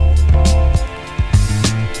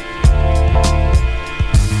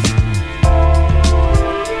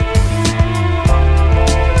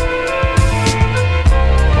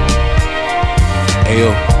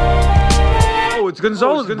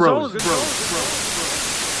Gonzalez Bros.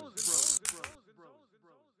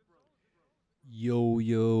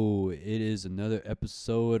 Yo, it is another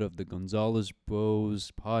episode of the Gonzalez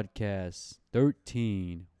Bros podcast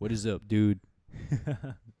 13. What is up, dude?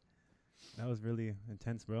 That was really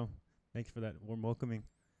intense, bro. Thanks for that warm welcoming.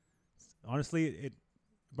 Honestly, it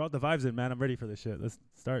brought the vibes in, man. I'm ready for this shit. Let's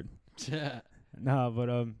start. How's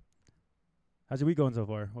your week going so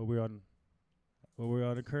far? We're on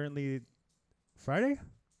currently Friday?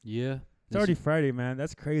 Yeah. It's already Friday, man.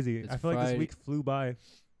 That's crazy. I feel like this week flew by.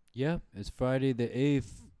 Yeah, it's Friday the 8th,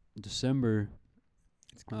 December.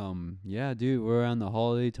 Yeah, dude, we're around the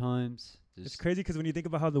holiday times. It's crazy because when you think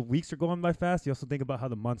about how the weeks are going by fast, you also think about how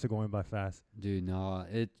the months are going by fast. Dude, no,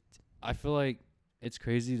 I feel like it's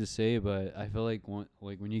crazy to say, but I feel like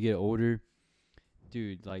when you get older,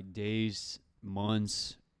 dude, like days,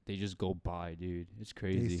 months, they just go by, dude. It's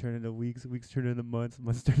crazy. Days turn into weeks, weeks turn into months,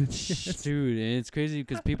 months turn into years. Dude, and it's crazy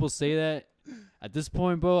because people say that. At this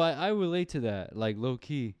point, bro, I relate to that, like low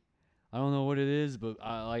key. I don't know what it is, but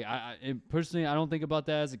personally, I don't think about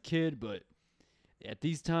that as a kid, but at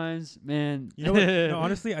these times, man. You know what? No,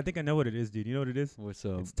 honestly, I think I know what it is, dude. You know what it is? What's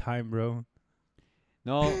up? It's time, bro.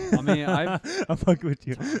 No, I mean, I'm fucking with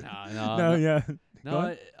you. No, yeah. No,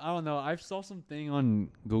 I don't know. I saw something on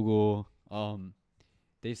Google.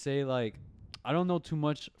 They say, like, I don't know too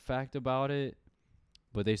much fact about it,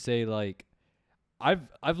 but they say, like,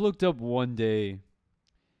 I've looked up one day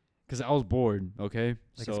because I was bored, okay?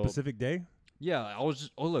 Like a specific day? Yeah, I was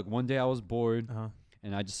just, one day I was bored,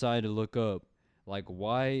 and I decided to look up, like,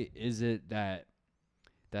 why is it that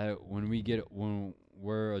when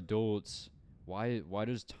we're adults, why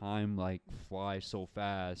does time, like, fly so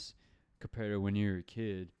fast compared to when you're a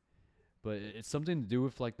kid? But it's something to do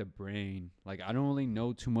with, like, the brain. Like, I don't really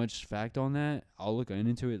know too much fact on that. I'll look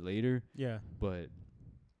into it later. Yeah. But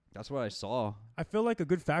that's what I saw. I feel like a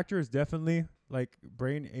good factor is definitely, like,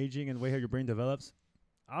 brain aging and the way how your brain develops.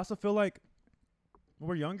 I also feel like when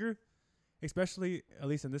we're younger, especially at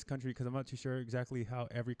least in this country, because I'm not too sure exactly how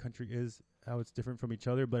every country is, how it's different from each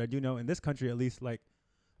other. But I do know in this country, at least, like,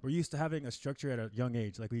 we're used to having a structure at a young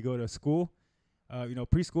age. Like, we go to school.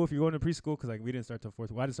 Preschool, if you're going to preschool, because, like, we didn't start till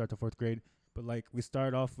fourth. Well, I didn't start till fourth grade. But, like, we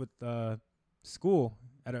start off with school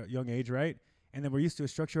at a young age, right? And then we're used to a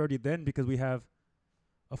structure already then because we have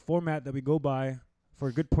a format that we go by for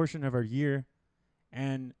a good portion of our year.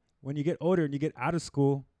 And when you get older and you get out of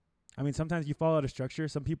school, I mean, sometimes you fall out of structure.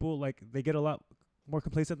 Some people, like, they get a lot more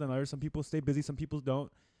complacent than others. Some people stay busy. Some people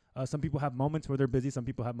don't. Some people have moments where they're busy. Some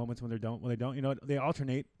people have moments when they don't. They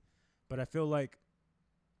alternate. But I feel like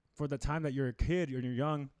for the time that you're a kid or you're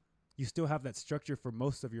young, you still have that structure for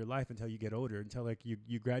most of your life until you get older, until, like,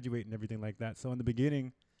 you graduate and everything like that. So in the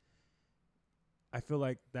beginning, I feel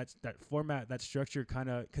like that format, that structure kind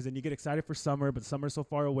of, because then you get excited for summer, but summer's so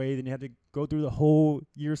far away. Then you have to go through the whole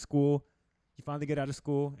year of school. You finally get out of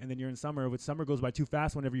school, and then you're in summer, which summer goes by too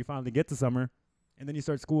fast whenever you finally get to summer. And then you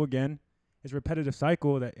start school again. It's a repetitive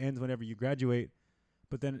cycle that ends whenever you graduate.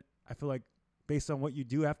 But then I feel like based on what you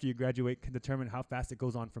do after you graduate can determine how fast it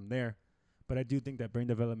goes on from there. But I do think that brain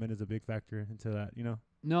development is a big factor into that, you know?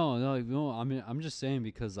 No. I mean, I'm just saying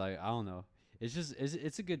because, like, I don't know. It's just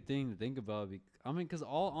it's a good thing to think about. Because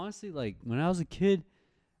honestly, like, when I was a kid,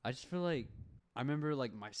 I just feel like I remember,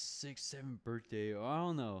 like, my 6th, 7th birthday, or I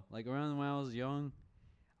don't know, like, around when I was young,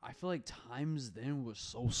 I feel like times then was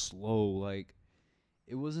so slow. Like,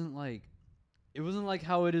 it wasn't like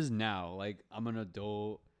how it is now. Like, I'm an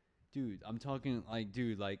adult. Dude, I'm talking, like,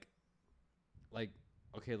 dude, like,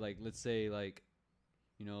 okay, like, let's say, like,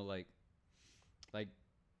 you know, like,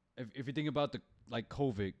 if you think about like,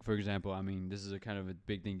 COVID, for example, I mean, this is a kind of a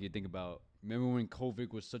big thing you think about. Remember when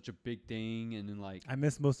COVID was such a big thing, and then, like, I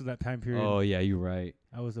missed most of that time period. Oh, yeah, you're right.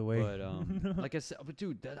 I was away. But, like I said, but,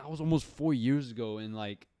 dude, that was almost 4 years ago, and,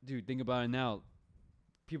 like, dude, think about it now.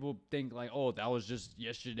 People think, like, oh, that was just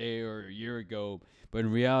yesterday or a year ago. But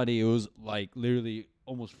in reality, it was, like, literally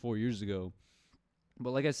almost 4 years ago.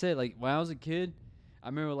 But like I said, like, when I was a kid, I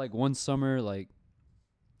remember, like, one summer, like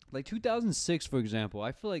 2006, for example.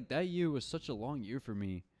 I feel like that year was such a long year for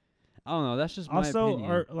me. I don't know. That's just my opinion.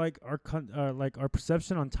 Also, our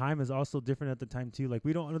perception on time is also different at the time too. Like,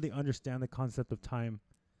 we don't really understand the concept of time.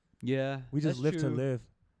 Yeah, we just live to live.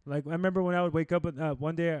 Like, I remember when I would wake up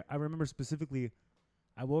one day. I remember specifically,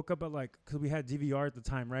 I woke up at, like, because we had DVR at the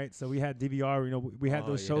time, right? So we had DVR. You know, we had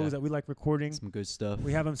those shows that we like recording. Some good stuff.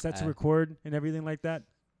 We have them set to record and everything like that.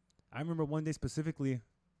 I remember one day specifically,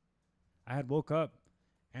 I had woke up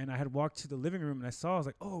and I had walked to the living room and I was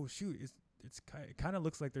like, oh shoot, it kind of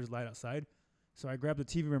looks like there's light outside. So I grabbed the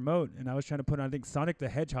TV remote and I was trying to put on, I think, Sonic the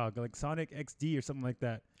Hedgehog, like Sonic XD or something like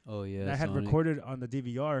that. Oh and yeah, I had Sonic. recorded on the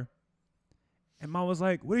DVR. And mom was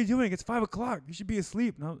like, "What are you doing? It's 5 o'clock. You should be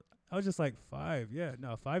asleep." And I was just like, 5? Yeah,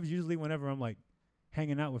 no, 5 is usually whenever I'm like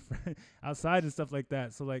hanging out with friends outside and stuff like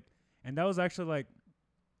that. So like, and that was actually like,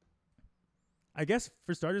 I guess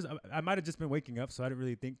for starters, I might have just been waking up, so I didn't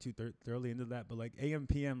really think too thoroughly into that. But like AM,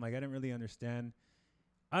 PM, like I didn't really understand.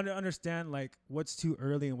 I didn't understand like what's too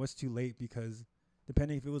early and what's too late, because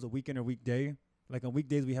depending if it was a weekend or weekday, like on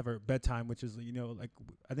weekdays we have our bedtime, which is, you know, like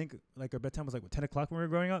I think like our bedtime was like 10 o'clock when we were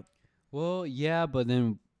growing up. Well, yeah, but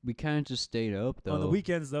then we kind of just stayed up though. On the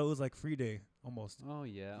weekends though, it was like free day almost. Oh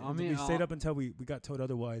yeah, And I mean, we stayed up until we got told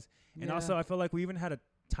otherwise. And yeah. also I felt like we even had a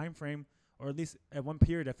time frame, or at least at one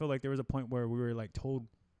period I felt like there was a point where we were like told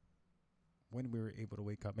when we were able to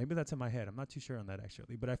wake up. Maybe that's in my head. I'm not too sure on that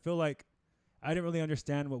actually, but I feel like I didn't really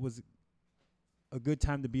understand what was a good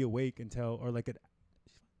time to be awake until, or like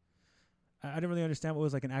I didn't really understand what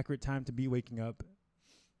was like an accurate time to be waking up.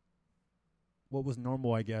 What was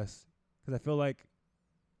normal, I guess, because I feel like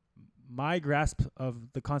my grasp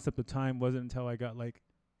of the concept of time wasn't until I got like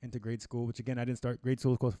into grade school, which again I didn't start grade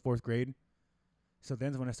school until 4th grade. So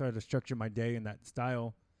then's when I started to structure my day in that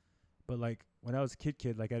style. But like when I was a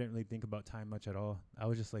kid, like I didn't really think about time much at all. I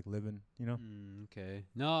was just like living, you know. Okay.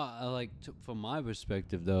 No, I like from my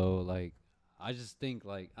perspective though, like I just think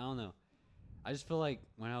like I don't know. I just feel like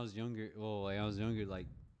when I was younger, like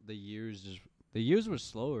the years were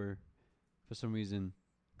slower for some reason.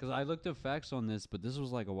 Cause I looked up facts on this, but this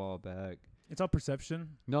was like a while back. It's all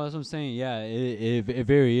perception. No, that's what I'm saying. Yeah, it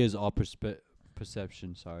very is all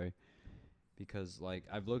perception. Sorry, because like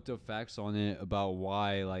I've looked up facts on it about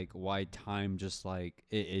why time just like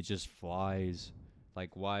it just flies.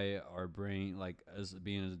 Like why our brain, like as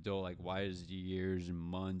being an adult, like why does years and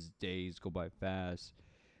months, days go by fast?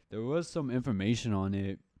 There was some information on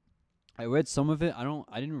it. I read some of it.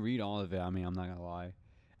 I didn't read all of it. I mean, I'm not gonna lie.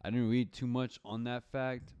 I didn't read too much on that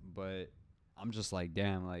fact, but I'm just like,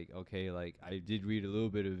 damn, like, okay, like, I did read a little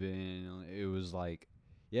bit of it, and it was like,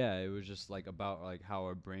 yeah, it was just like about like how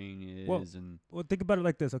our brain is, Well, think about it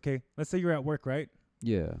like this, okay? Let's say you're at work, right?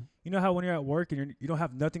 yeah, You know how when you're at work and you don't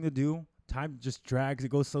have nothing to do, time just drags. It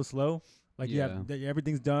goes so slow. Like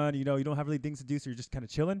everything's done. You know, you don't have really things to do, so you're just kind of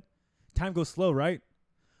chilling. Time goes slow, right?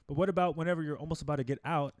 But what about whenever you're almost about to get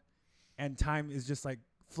out, and time is just like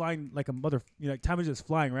flying like a mother, you know, like time is just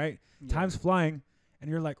flying, right? Yeah. Time's flying, and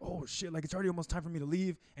you're like, oh shit, like it's already almost time for me to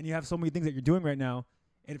leave, and you have so many things that you're doing right now,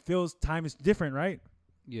 and it feels time is different, right?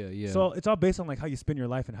 Yeah. So it's all based on like how you spend your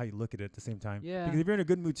life and how you look at it at the same time. Yeah. Because if you're in a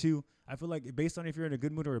good mood too, I feel like based on if you're in a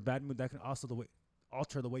good mood or a bad mood, that can also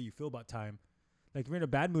alter the way you feel about time. Like if you're in a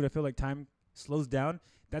bad mood, I feel like time slows down.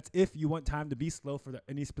 That's if you want time to be slow for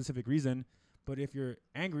any specific reason. But if you're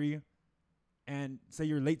angry and say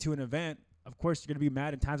you're late to an event, of course you're going to be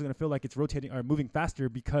mad, and time's going to feel like it's rotating or moving faster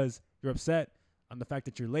because you're upset on the fact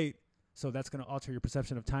that you're late. So that's going to alter your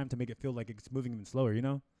perception of time to make it feel like it's moving even slower, you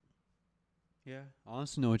know? Yeah. I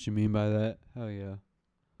honestly know what you mean by that. Hell yeah.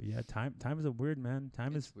 But yeah, time is a weird, man.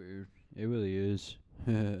 Time It's is weird. It really is.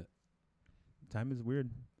 time is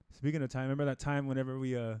weird. Speaking of time, remember that time whenever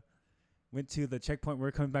we went to the checkpoint, we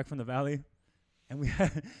were coming back from the valley, and we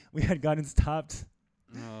had gotten stopped.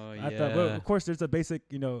 Oh I yeah. thought, well, of course, there's a basic,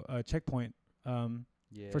 checkpoint.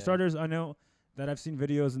 Yeah. For starters, I know that I've seen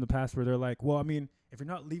videos in the past where they're like, well, I mean, if you're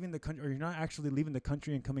not leaving the country, or you're not actually leaving the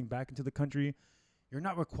country and coming back into the country, you're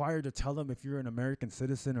not required to tell them if you're an American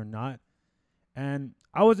citizen or not. And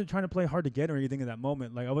I wasn't trying to play hard to get or anything in that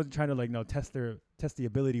moment. Like I wasn't trying to test the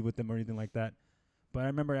ability with them or anything like that. But I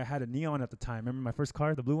remember I had a Neon at the time. Remember my first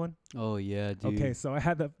car, the blue one? Oh yeah, dude. Okay, so I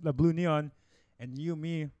had the blue Neon, and you,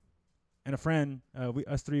 me, and a friend,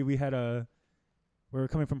 us three, we were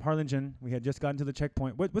coming from Harlingen. We had just gotten to the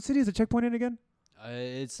checkpoint. What city is the checkpoint in again?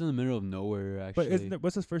 It's in the middle of nowhere, actually. But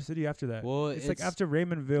what's the first city after that? Well, it's like after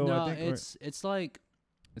Raymondville, no, I think. it's like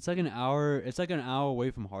an hour. It's like an hour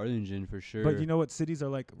away from Harlingen for sure. But you know what cities are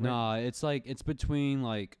like? Nah, it's between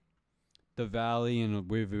like the Valley and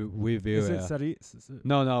Weivera. Is it Sari?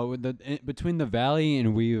 No, between the Valley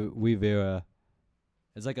and Weivera.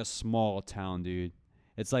 It's like a small town, dude.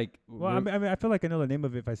 It's like. Well, I mean, I feel like I know the name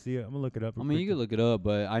of it if I see it. I'm gonna look it up. I mean, you can look it up,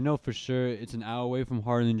 but I know for sure it's an hour away from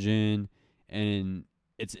Harlingen, and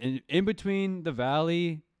it's in between the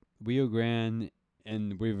Valley, Rio Grande,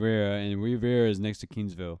 and Weivera is next to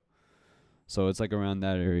Kingsville, so it's like around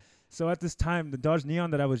that area. So at this time, the Dodge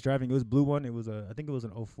Neon that I was driving, it was blue one. I think it was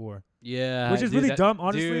an 04. Yeah, which is really dumb,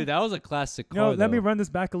 honestly. Dude, that was a classic car. Let me run this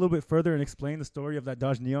back a little bit further and explain the story of that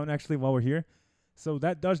Dodge Neon actually while we're here. So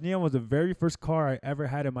that Dodge Neon was the very first car I ever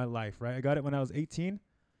had in my life, right? I got it when I was 18.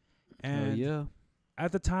 And yeah.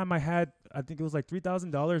 at the time I think it was like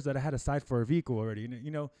 $3,000 that I had aside for a vehicle already.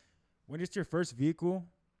 You know, when it's your first vehicle,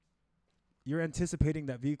 you're anticipating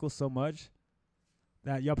that vehicle so much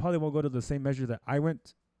that y'all probably won't go to the same measure that I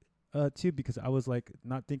went to, because I was like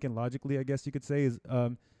not thinking logically, I guess you could say. Is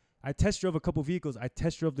I test drove a couple vehicles. I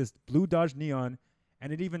test drove this blue Dodge Neon,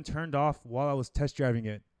 and it even turned off while I was test driving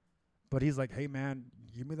it. But he's like, hey, man,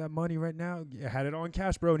 give me that money right now. I had it on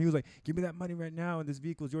cash, bro. And he was like, give me that money right now, and this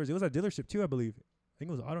vehicle's yours. It was a dealership, too, I believe. I think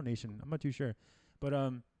it was Auto Nation. I'm not too sure. But I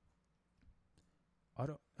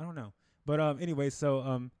don't know. But anyway, so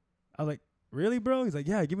I was like, really, bro? He's like,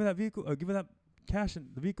 yeah, give me that vehicle. Give me that cash, and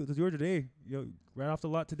the vehicle is yours today. Right off the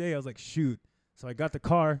lot today. I was like, shoot. So I got the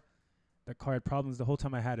car. That car had problems the whole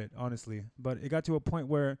time I had it, honestly. But it got to a point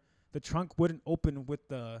where the trunk wouldn't open with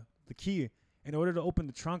the key. In order to open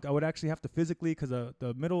the trunk, I would actually have to physically, because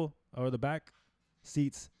the middle or the back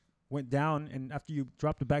seats went down, and after you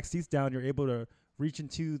drop the back seats down, you're able to reach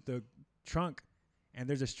into the trunk, and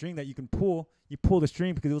there's a string that you can pull. You pull the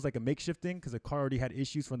string because it was like a makeshift thing, because the car already had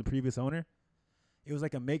issues from the previous owner. It was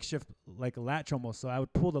like a makeshift, like a latch almost. So I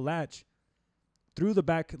would pull the latch through the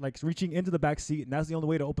back, like reaching into the back seat, and that's the only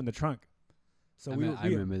way to open the trunk. So I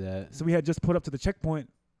remember that. So we had just put up to the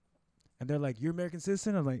checkpoint, and they're like, "You're American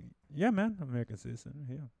citizen?" I'm like, "Yeah, man, I'm American citizen."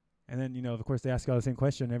 Yeah. And then, of course, they ask you all the same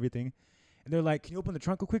question and everything. And they're like, "Can you open the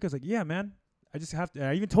trunk real quick?" I was like, "Yeah, man. I just have to." And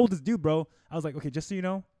I even told this dude, bro, I was like, "Okay, just so you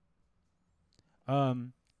know,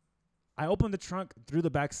 I opened the trunk through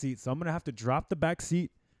the back seat, so I'm gonna have to drop the back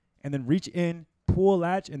seat and then reach in, pull a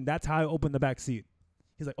latch, and that's how I open the back seat."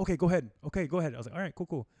 He's like, "Okay, go ahead. Okay, go ahead." I was like, "All right,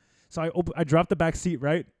 cool." So I dropped the back seat,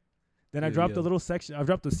 right? Then I dropped the little section. I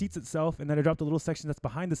dropped the seats itself, and then I dropped the little section that's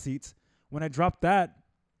behind the seats. When I dropped that,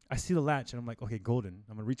 I see the latch, and I'm like, okay, golden.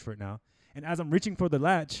 I'm going to reach for it now. And as I'm reaching for the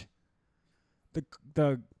latch,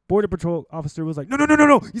 the Border Patrol officer was like, no.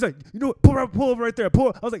 He's like, pull over right there. I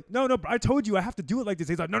was like, no, I told you I have to do it like this.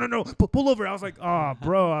 He's like, no, pull over. I was like, oh,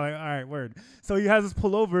 bro. I'm like, all right, word. So he has us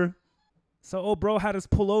pull over. So, bro had us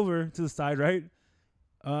pull over to the side, right?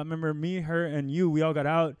 I remember me, her, and you, we all got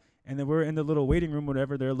out. And then we're in the little waiting room,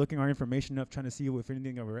 whatever. They're looking our information up, trying to see if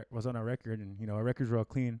anything was on our record. And, our records were all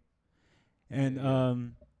clean.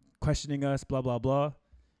 And questioning us, blah, blah, blah.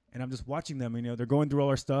 And I'm just watching them. They're going through all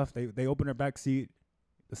our stuff. They open our back seat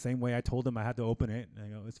the same way I told them I had to open it.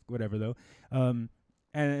 It's whatever, though.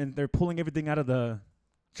 And they're pulling everything out of the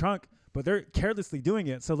trunk, but they're carelessly doing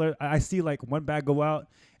it. So I see, like, one bag go out,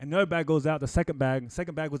 and another bag goes out. The second bag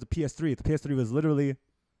was the PS3. The PS3 was literally,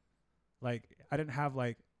 like, I didn't have,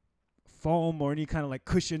 like, foam or any kind of like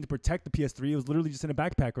cushion to protect the PS3. It was literally just in a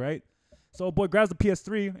backpack, right? So boy grabs the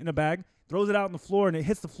PS3 in a bag, throws it out on the floor, and it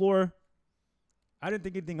hits the floor. I didn't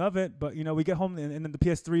think anything of it, but we get home, and then the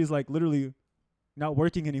PS3 is like literally not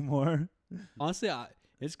working anymore. Honestly,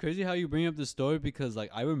 it's crazy how you bring up the story, because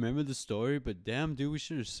like I remember the story, but damn, dude, we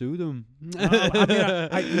should have sued them.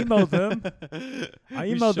 I emailed them.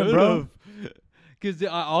 Bro. Because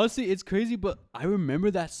honestly, it's crazy, but I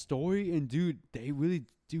remember that story, and dude, they really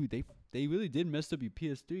did mess up your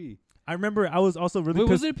PS3. I remember I was also really Wait,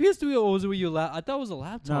 pissed. was it a PS3 or was it your laptop? I thought it was a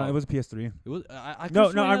laptop. No, it was a PS3. It was. No.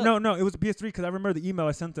 It was a PS3 because I remember the email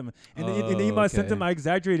I sent them, and in the email I sent them, I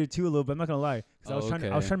exaggerated too a little bit. I'm not gonna lie, because I was trying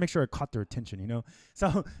to make sure I caught their attention,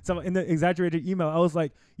 So in the exaggerated email, I was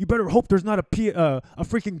like, "You better hope there's not a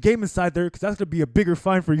freaking game inside there, because that's gonna be a bigger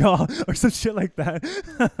fine for y'all," or some shit like that.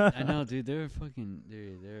 I know, dude. They're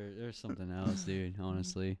something else, dude.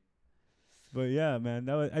 Honestly. But yeah, man,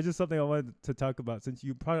 that was just something I wanted to talk about, since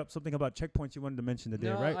you brought up something about checkpoints you wanted to mention today,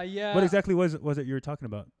 right? Yeah. What exactly was it you were talking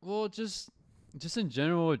about? Well, just in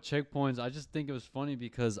general with checkpoints, I just think it was funny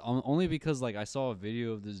because only because like I saw a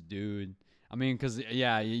video of this dude. I mean, because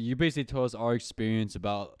you basically told us our experience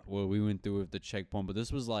about what we went through with the checkpoint, but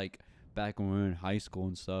this was like back when we were in high school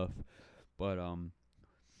and stuff. But no,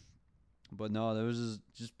 there was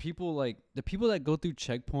just people, like the people that go through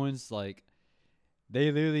checkpoints, like. They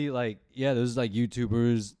literally there's like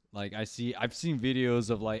YouTubers, like I've seen videos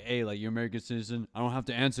of like, hey, like you're American citizen, I don't have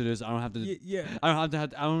to answer this, I don't have to I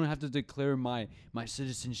don't have to declare my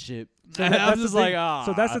citizenship. So I'm just like,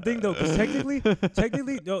 so that's the thing though, because technically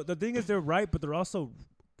no, the thing is they're right, but they're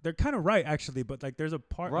kind of right actually, but like there's a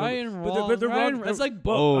part right and wrong. But they're wrong. It's like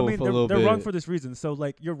both. I mean, they're wrong for this reason. So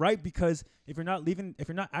like you're right, because if you're not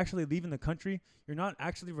actually leaving the country, you're not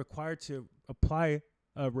actually required to apply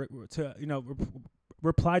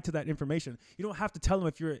reply to that information. You don't have to tell them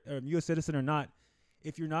if you're a U.S. citizen or not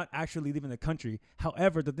if you're not actually leaving the country.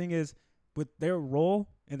 However, the thing is, with their role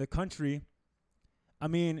in the country, I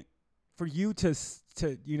mean, for you to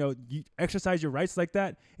you exercise your rights like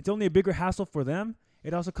that, it's only a bigger hassle for them,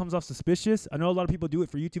 it also comes off suspicious. I know a lot of people do it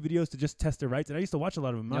for YouTube videos to just test their rights, and I used to watch a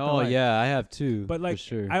lot of them. Not gonna Oh lie. yeah, I have too. But like, for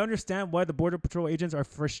sure. I understand why the Border Patrol agents are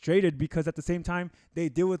frustrated, because at the same time they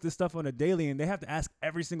deal with this stuff on a daily, and they have to ask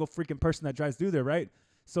every single freaking person that drives through there, right?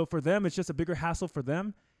 So for them, it's just a bigger hassle for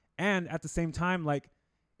them, and at the same time, like,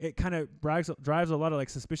 it kind of drives a lot of like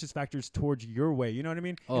suspicious factors towards your way. You know what I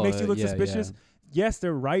mean? It makes you look suspicious. Yes,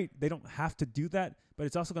 they're right. They don't have to do that, but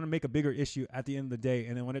it's also going to make a bigger issue at the end of the day.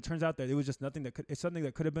 And then when it turns out that it was just nothing it's something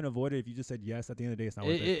that could have been avoided if you just said yes. At the end of the day, it's not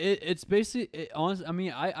worth it. It's basically honestly. I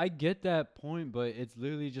mean, I get that point, but it's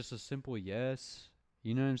literally just a simple yes.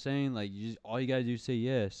 You know what I'm saying? Like, all you gotta do is say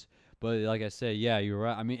yes. But like I said, yeah, you're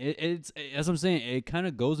right. I mean, it's as I'm saying, it kind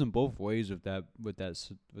of goes in both ways with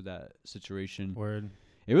that situation. Word.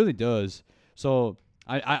 It really does. So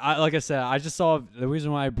I like I said, I just saw the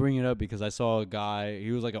reason why I bring it up because I saw a guy.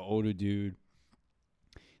 He was like an older dude,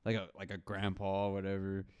 like a grandpa or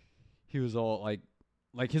whatever. He was all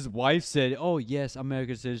like his wife said, "Oh yes, I'm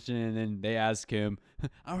American citizen," and then they asked him,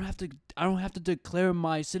 I don't have to declare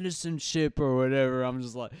my citizenship or whatever." I'm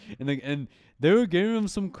just like, and they were giving him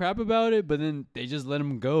some crap about it, but then they just let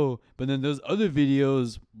him go. But then there's other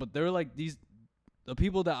videos, but they're like the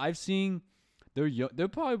people that I've seen, they're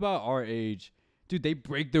probably about our age, dude. They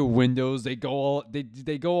break their windows, they go all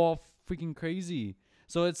freaking crazy.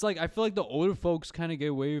 So it's like I feel like the older folks kind of get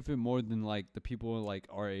away with it more than like the people like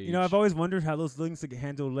our age. You know, I've always wondered how those things get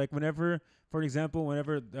handled. Like whenever, for example,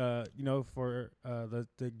 you know, for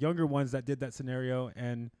the younger ones that did that scenario,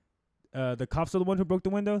 and the cops are the one who broke the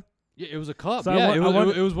window. Yeah, it was a cop. So Yeah,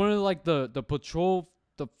 it was one of like the patrol,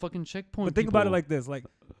 the fucking checkpoint. But think about it like this: like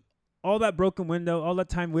all that broken window, all that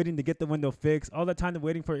time waiting to get the window fixed, all that time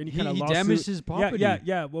waiting for any kind of lawsuit. He damaged his property.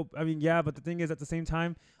 Yeah. Well, I mean, yeah, but the thing is, at the same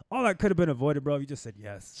time, all that could have been avoided, bro. If you just said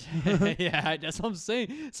yes. Yeah, that's what I'm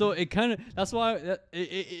saying. So it kind of, that's why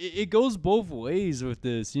it goes both ways with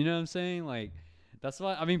this. You know what I'm saying? Like, that's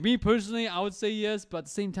why, I mean, me personally, I would say yes, but at the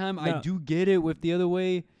same time, I do get it with the other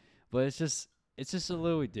way, but it's just a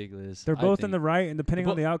little ridiculous. They're both in the right, and depending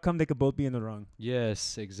on the outcome, they could both be in the wrong.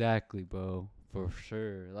 Yes, exactly, bro. For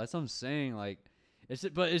sure. That's what I'm saying. Like, it's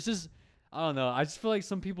just, I don't know. I just feel like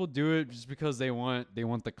some people do it just because they want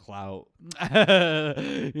the clout. You know what I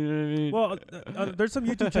mean? Well, there's some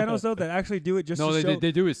YouTube channels though that actually do it just to show.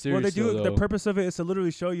 they do it seriously. Well, they do it. Though. The purpose of it is to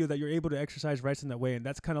literally show you that you're able to exercise rights in that way, and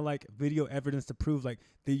that's kind of like video evidence to prove like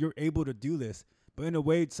that you're able to do this. But in a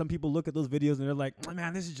way, some people look at those videos and they're like, oh,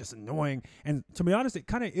 man, this is just annoying. And to be honest, it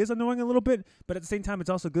kind of is annoying a little bit. But at the same time, it's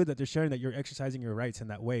also good that they're sharing that you're exercising your rights in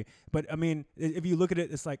that way. But I mean, if you look at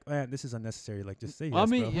it, it's like, man, this is unnecessary. Like, just say yes, I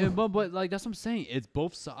mean, bro. yeah, but like that's what I'm saying. It's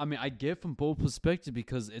both. I mean, I get from both perspectives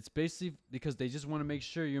because it's basically because they just want to make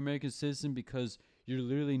sure you're American citizen because you're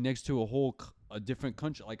literally next to a different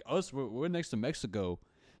country. Like us, we're next to Mexico.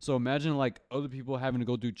 So imagine like other people having to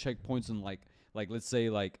go do checkpoints in like let's say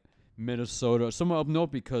like Minnesota or somewhere up north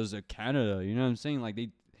because of Canada. You know what I'm saying? Like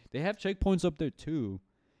they have checkpoints up there too.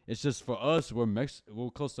 It's just for us, we're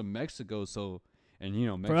close to Mexico, so and you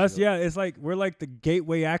know Mexico. For us, yeah, it's like we're like the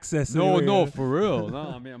gateway access. No, for real.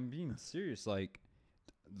 No, I mean I'm being serious. Like,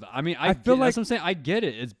 I mean I feel like that's what I'm saying. I get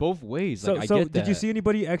it. It's both ways. Like, so I get that. Did you see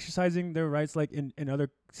anybody exercising their rights like in other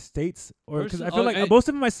states, or because I feel like I, most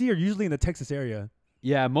of them I see are usually in the Texas area.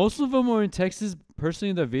 Yeah, most of them were in Texas.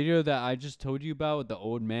 Personally, the video that I just told you about with the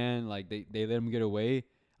old man, like they let him get away.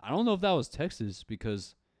 I don't know if that was Texas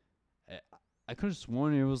because I could have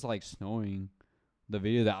sworn it was like snowing. The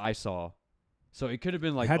video that I saw, so it could have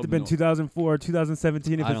been like it had to have been 2004,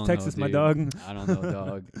 2017 if it's Texas, my dog. I don't know,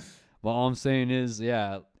 dog. But all I'm saying is,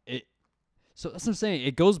 yeah, it. So that's what I'm saying.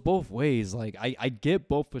 It goes both ways. Like I get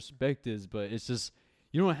both perspectives, but it's just.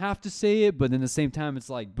 You don't have to say it, but then at the same time, it's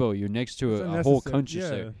like, bro, you're next to a whole country. Yeah.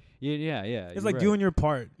 So yeah. It's like doing your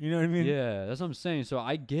part. You know what I mean? Yeah, that's what I'm saying. So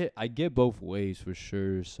I get both ways for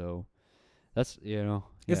sure. So that's, you know.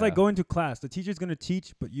 It's like going to class. The teacher's going to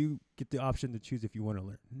teach, but you get the option to choose if you want to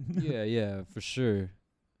learn. yeah, for sure.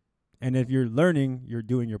 And if you're learning, you're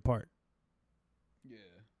doing your part. Yeah.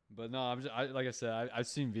 But no, like I said, I've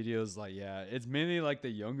seen videos like, yeah, it's mainly like the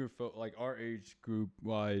younger folk, like our age group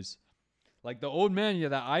wise. Like the old man,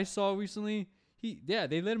 that I saw recently, they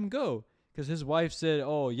let him go because his wife said,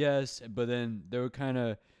 "Oh yes," but then they were kind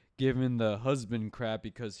of giving the husband crap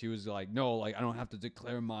because he was like, "No, like I don't have to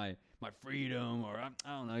declare my freedom," or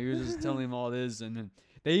I don't know. He was just telling him all this, and then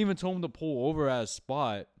they even told him to pull over at a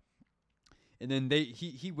spot, and then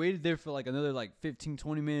he waited there for like another like 15,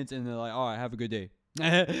 20 minutes, and they're like, "All right, have a good day."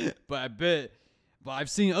 But I've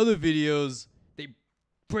seen other videos. They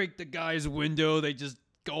break the guy's window. They just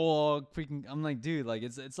go all freaking. I'm like, dude, like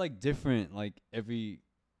it's like different. Like I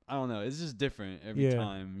don't know, it's just different every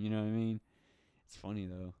time. You know what I mean? It's funny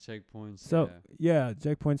though. Checkpoints. So yeah. yeah,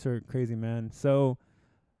 checkpoints are crazy, man. So,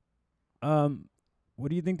 what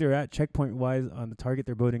do you think they're at checkpoint wise on the target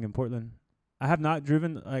they're building in Portland? I have not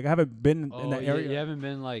driven. Like I haven't been in that area. You haven't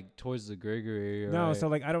been like towards the Gregor area, No, right? so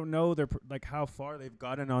like I don't know like how far they've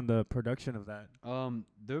gotten on the production of that.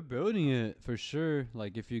 They're building it for sure.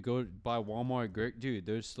 Like if you go by Walmart, dude,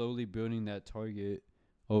 they're slowly building that Target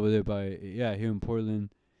over there by here in Portland,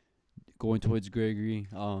 going towards Gregory.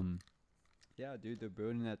 Yeah, dude, they're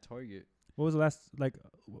building that Target. What was the last last time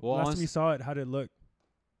you honest- saw it? How did it look?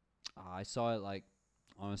 I saw it like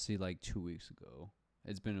honestly like 2 weeks ago.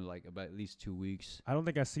 It's been like about at least 2 weeks. I don't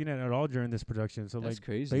think I've seen it at all during this production. So That's like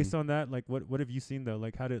crazy. based on that, like what have you seen though?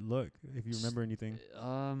 Like how did it look? If you remember anything,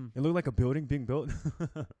 It it looked like a building being built.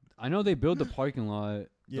 I know they built the parking lot.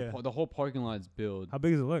 Yeah. The whole parking lot's built. How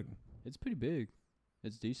big does it look? It's pretty big.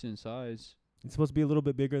 It's decent size. It's supposed to be a little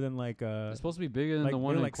bit bigger than It's supposed to be bigger than like the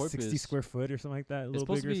one in like Corpus. 60 square foot or something like that. A It's little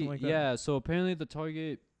supposed bigger, to be, something like that. yeah. So apparently the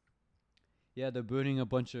Target, they're building a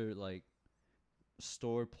bunch of like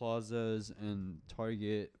store plazas and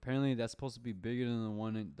Target. Apparently that's supposed to be bigger than the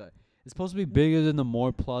one in it's supposed to be bigger than the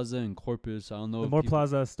More Plaza in Corpus. I don't know. The if More people-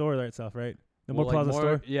 Plaza store there itself, right? The More like Plaza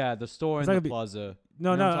store. Yeah, the store It's and not the gonna be- plaza.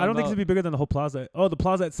 No, You know what I'm I don't think it's talking gonna be bigger than the whole plaza. Oh, the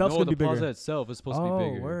plaza itself's No, gonna the be bigger. plaza itself is supposed to be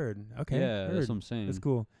bigger. Word. Okay. Yeah, word. that's what I'm saying. That's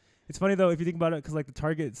cool. It's funny though if you think about it, 'cause like the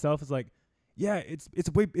Target itself is like, yeah, it's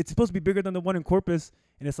supposed to be bigger than the one in Corpus,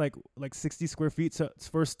 and it's like 60 square feet. So it's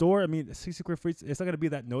for a store, I mean, 60 square feet, it's not gonna be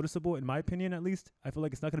that noticeable in my opinion. At least I feel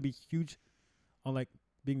like it's not gonna be huge on like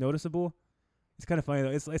being noticeable. It's kind of funny though.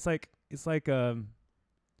 It's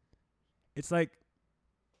like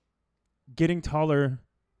getting taller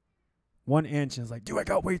 1 inch, and it's like, dude, I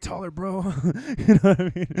got way taller, bro. You know what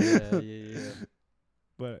I mean? Yeah.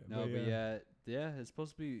 But Yeah, it's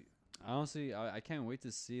supposed to be. Honestly, I can't wait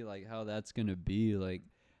to see like how that's gonna be like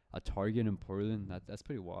a Target in Portland. That's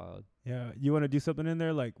pretty wild. yeah, you want to do something in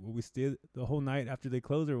there? Like, will we stay the whole night after they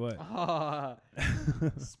close, or what?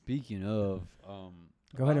 Speaking of,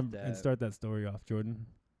 Go ahead about and that, start that story off, Jordan.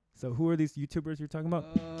 So, who are these YouTubers you're talking about?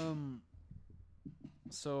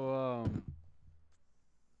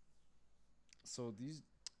 So these,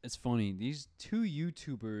 it's funny. These two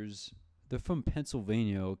YouTubers, they're from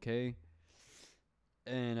Pennsylvania, okay?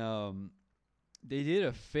 And they did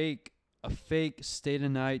a fake state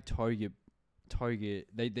of night Target.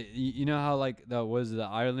 They you know how like that was the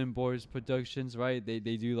Ireland Boys Productions, right? They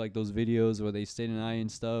do like those videos where they stay the night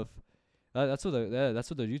and stuff. That's what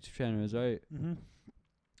their YouTube channel is, right? Mm-hmm.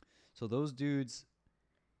 So those dudes,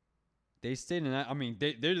 they stayed the night. I mean,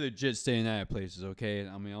 they're legit staying the night at places, okay?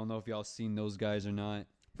 I mean, I don't know if y'all seen those guys or not.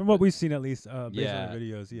 From what we've seen, at least, based on Yeah. the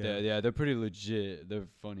videos, yeah. They're pretty legit. They're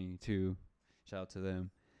funny too. Shout out to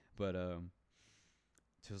them. But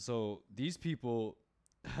so these people,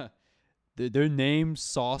 their names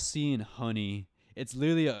Saucy and Honey. It's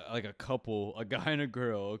literally like a couple, a guy and a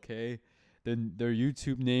girl. Okay, then their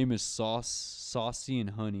YouTube name is Saucy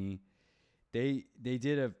and Honey. They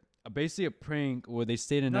did basically a prank where they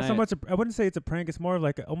stayed a Not night. so much. I wouldn't say it's a prank. It's more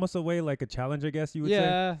like almost a way like a challenge, I guess you would say.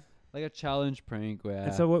 Yeah, like a challenge prank. Yeah.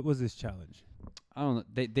 And so, what was this challenge? I don't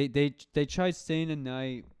know. They tried staying the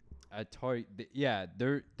night at Target.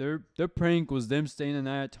 Their prank was them staying the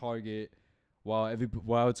night at Target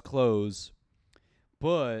while it's closed.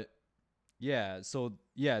 But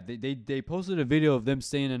they posted a video of them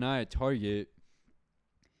staying the night at Target,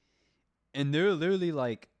 and they're literally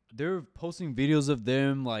like they're posting videos of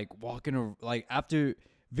them like walking like after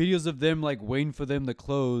videos of them like waiting for them to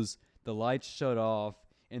close, the lights shut off,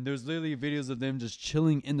 and there's literally videos of them just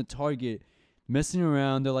chilling in the Target, messing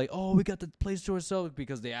around. They're like, oh, we got the place to ourselves,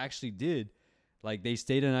 because they actually did. Like, they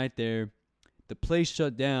stayed a night there. The place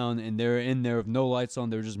shut down, and they're in there with no lights on.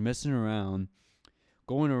 They're just messing around,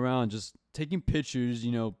 going around, just taking pictures,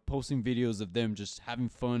 posting videos of them just having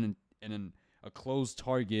fun in a closed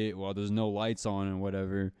Target while there's no lights on and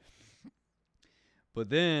whatever. But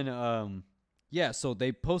then, so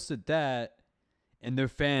they posted that, and their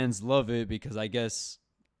fans love it because I guess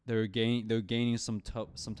they're gaining some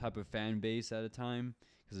type of fan base at a time,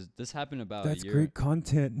 because this happened about That's a year. great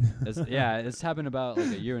content. This happened about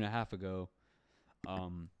like a year and a half ago.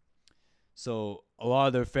 So a lot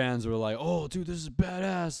of their fans were like, "Oh, dude, this is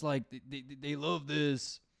badass! Like they love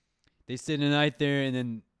this." They stayed the night there, and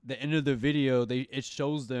then the end of the video, it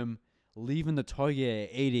shows them leaving the Target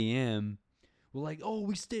at 8 a.m. We're like, "Oh,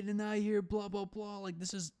 we stayed the night here, blah blah blah. Like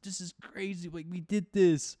this is crazy. Like we did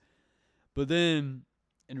this." But then,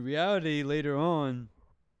 in reality, later on,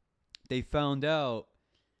 they found out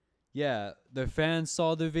yeah, the fans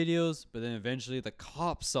saw the videos, but then eventually the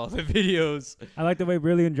cops saw the videos. I like the way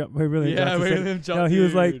William Yeah, Johnson said. William No, Johnson. he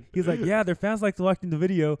was like, yeah, their fans like watching the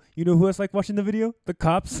video. You know who else like watching the video? The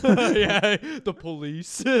cops. Yeah, the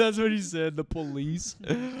police. That's what he said. The police.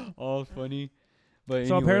 All funny. But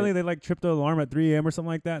So anyway. apparently they like tripped the alarm at 3 a.m. or something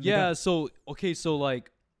like that. Yeah. So okay. So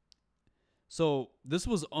like, so this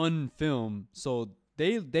was unfilmed. So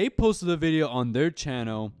they posted the video on their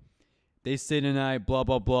channel. They stayed the night. Blah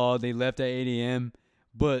blah blah. They left at 8 a.m.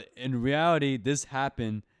 But in reality, this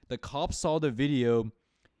happened. The cops saw the video.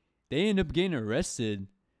 They ended up getting arrested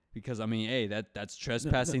because I mean, hey, that's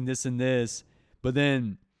trespassing, this and this. But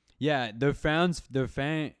then, yeah, their fans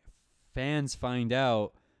find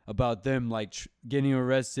out about them like getting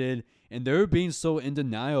arrested, and they're being so in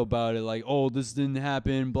denial about it, like, oh, this didn't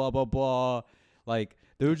happen, blah blah blah. Like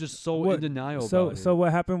they were just so in denial about it. So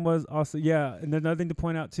what happened was also, yeah, and another thing to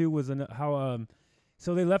point out too was how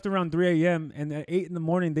so they left around 3 a.m. and at 8 in the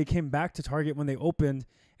morning they came back to Target when they opened.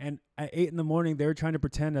 And at 8 in the morning, they were trying to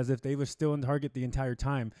pretend as if they were still in Target the entire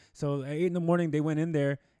time. So at 8 in the morning, they went in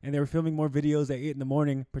there and they were filming more videos at 8 in the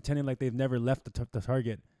morning, pretending like they've never left the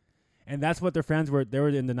Target. And that's what their fans were. They were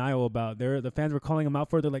in denial about. The fans were calling them out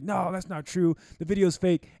for it. They're like, no, that's not true. The video's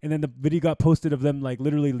fake. And then the video got posted of them like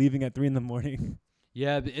literally leaving at 3 in the morning.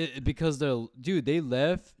 Yeah, because they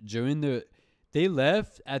left they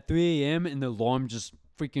left at 3 a.m. and the alarm just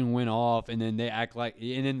freaking went off, and then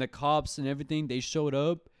and then the cops and everything, they showed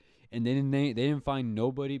up. And then they didn't find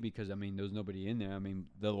nobody because, I mean, there was nobody in there. I mean,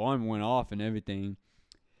 the alarm went off and everything.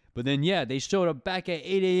 But then, yeah, they showed up back at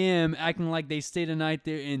 8 a.m. acting like they stayed the night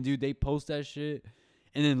there. And, dude, they post that shit.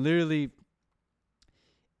 And then literally,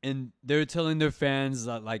 and they're telling their fans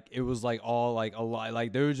that, like, it was, like, all, like, a lie.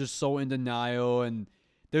 Like, they were just so in denial. And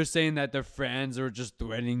they're saying that their friends are just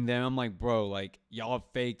threatening them. I'm like, bro, like, y'all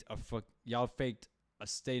faked a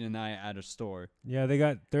stay the night at a store. Yeah, they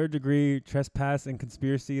got third-degree trespass and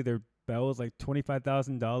conspiracy. Their bail was like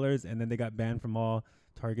 $25,000, and then they got banned from all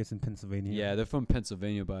Targets in Pennsylvania. Yeah, they're from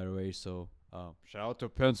Pennsylvania, by the way. So, shout out to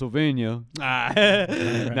Pennsylvania. Nah,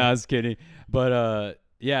 I was kidding. But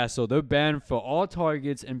yeah, so they're banned for all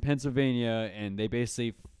Targets in Pennsylvania, and they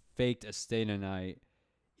basically faked a stay the night.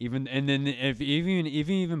 And then if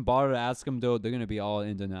even bother to ask them, though, they're gonna be all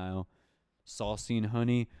in denial. Saucy and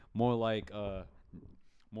honey, more like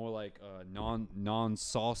non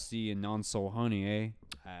saucy and non so honey, eh?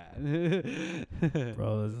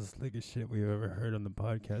 Bro, this is the slickest shit we've ever heard on the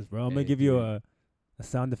podcast, bro. I'm gonna Hey, give you dude. a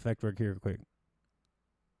sound effect real quick.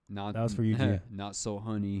 Not That was for you, G. Not so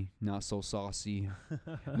honey, not so saucy.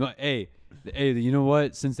 But hey, you know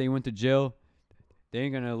what? Since they went to jail, they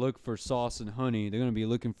ain't gonna look for sauce and honey. They're gonna be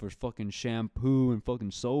looking for fucking shampoo and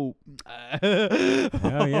fucking soap. Hell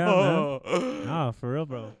yeah, man. Nah, for real,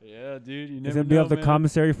 bro. Yeah, dude. You It's never gonna be know, off the man.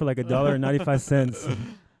 commissary for like $1.95.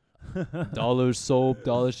 Dollar soap,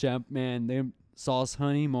 dollar shampoo. Man, them sauce,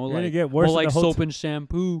 honey, more You're gonna like get worse more than like the soap and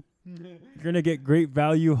shampoo. You're gonna get great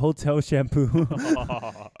value hotel shampoo.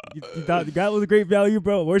 You thought that was a great value,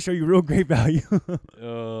 bro? We'll show you real great value.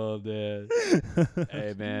 Oh man.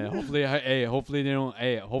 Hey man. Hopefully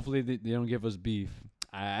they don't give us beef.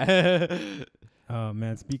 Oh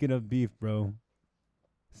man, speaking of beef, bro.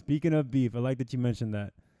 Speaking of beef, I like that you mentioned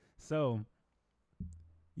that. So,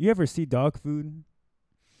 you ever see dog food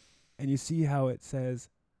and you see how it says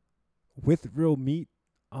with real meat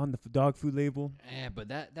on the dog food label? Yeah, but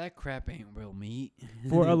that crap ain't real meat.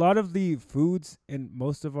 For a lot of the foods in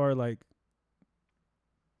most of our like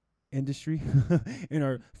industry, in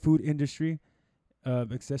our food industry,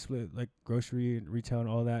 especially like grocery and retail and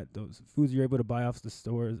all that, those foods you're able to buy off the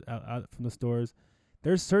stores, out from the stores,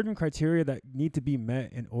 there's certain criteria that need to be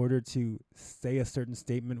met in order to say a certain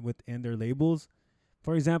statement within their labels.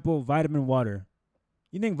 For example, vitamin water.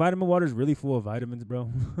 You think vitamin water is really full of vitamins, bro?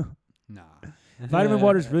 Nah. Vitamin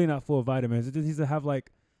water is really not full of vitamins. It just needs to have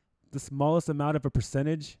like the smallest amount of a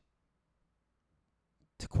percentage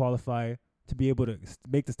to qualify to be able to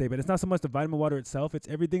make the statement. It's not so much the vitamin water itself; it's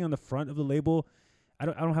everything on the front of the label. I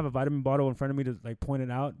don't have a vitamin bottle in front of me to like point it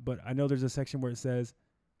out, but I know there's a section where it says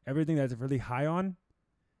everything that's really high on,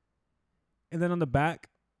 and then on the back,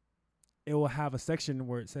 it will have a section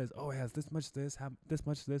where it says, "Oh, it has this much this, have this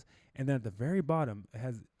much this," and then at the very bottom, it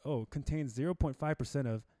has contains 0.5%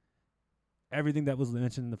 of everything that was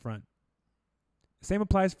mentioned in the front. Same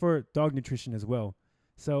applies for dog nutrition as well.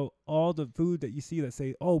 So all the food that you see that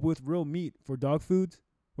say, with real meat for dog foods,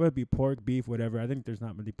 whether it be pork, beef, whatever. I think there's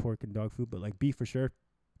not really pork in dog food, but like beef for sure.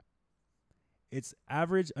 It's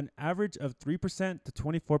an average of 3% to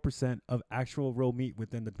 24% of actual real meat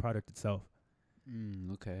within the product itself.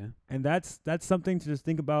 Okay. And that's something to just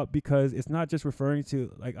think about, because it's not just referring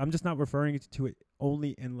to, like, I'm just not referring to it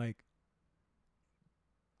only in like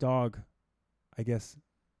dog, I guess,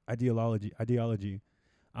 ideology.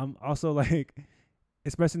 I'm also like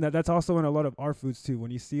expressing that that's also in a lot of our foods too.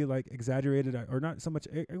 When you see like exaggerated, or not so much,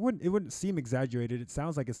 it wouldn't seem exaggerated. It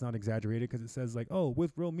sounds like it's not exaggerated because it says like, oh,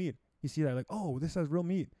 with real meat. You see that like, oh, this has real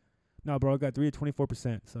meat. No, bro, I got 3 to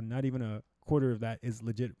 24%. So not even a quarter of that is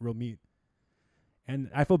legit real meat. And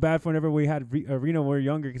I feel bad for whenever we had Reno when we were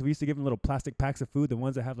younger, because we used to give him little plastic packs of food, the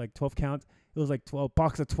ones that have like 12 counts. It was like 12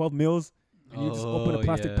 box of 12 meals. And you just open a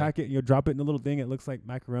plastic packet and you drop it in a little thing. It looks like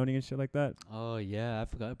macaroni and shit like that. Oh yeah, I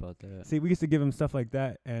forgot about that. See, we used to give him stuff like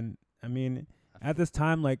that. And I mean, at this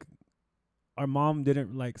time, like, our mom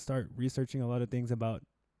didn't like start researching a lot of things about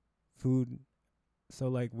food. So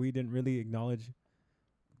like we didn't really acknowledge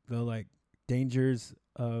the like dangers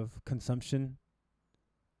of consumption,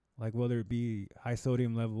 like whether it be high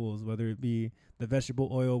sodium levels, whether it be the vegetable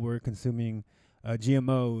oil we're consuming,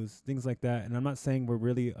 GMOs, things like that. And I'm not saying we're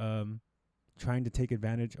really trying to take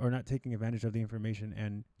advantage or not taking advantage of the information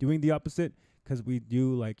and doing the opposite, because we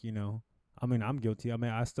do, like, you know, I mean, I'm guilty. I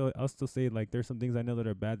mean, I'll still say like there's some things I know that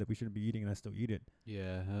are bad that we shouldn't be eating, and I still eat it.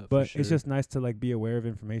 Yeah, but it's just nice to like be aware of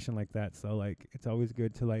information like that. So like it's always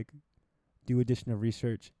good to like do additional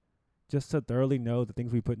research just to thoroughly know the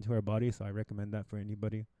things we put into our body. So I recommend that for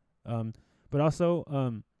anybody. But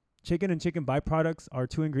also, chicken and chicken byproducts are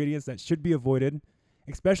 2 ingredients that should be avoided,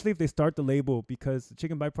 especially if they start the label, because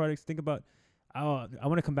chicken byproducts, think about, I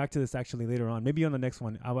want to come back to this actually later on, maybe on the next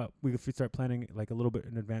one. We could start planning like a little bit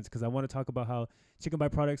in advance, because I want to talk about how chicken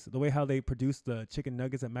byproducts, the way how they produce the chicken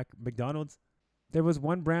nuggets at McDonald's. There was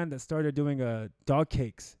one brand that started doing dog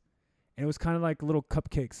cakes, and it was kind of like little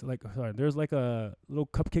cupcakes. Like, sorry, there's like a little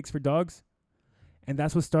cupcakes for dogs, and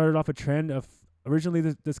that's what started off a trend of originally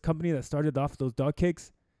this company that started off those dog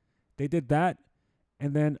cakes. They did that,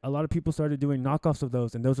 and then a lot of people started doing knockoffs of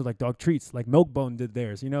those, and those are like dog treats. Like Milk-Bone did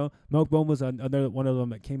theirs, you know. Milk-Bone was another one of them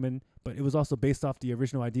that came in, but it was also based off the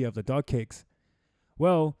original idea of the dog cakes.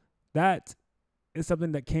 Well, that is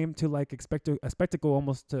something that came to like a spectacle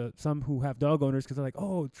almost to some who have dog owners, because they're like,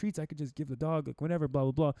 oh, treats, I could just give the dog like whatever, blah,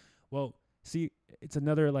 blah, blah. Well, see, it's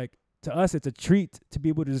another, like, to us, it's a treat to be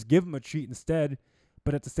able to just give them a treat instead.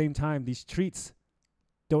 But at the same time, these treats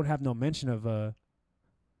don't have no mention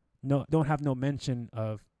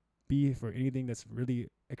of beef or anything that's really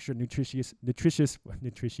extra nutritious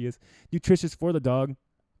for the dog.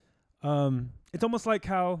 It's almost like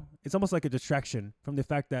a distraction from the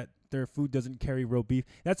fact that their food doesn't carry real beef.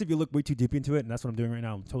 That's if you look way too deep into it, and that's what I'm doing right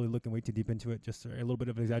now. I'm totally looking way too deep into it, just a little bit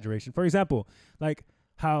of exaggeration. For example, like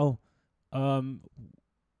how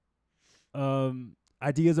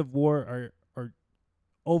ideas of war are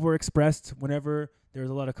overexpressed whenever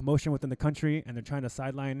there's a lot of commotion within the country, and they're trying to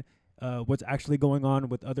sideline what's actually going on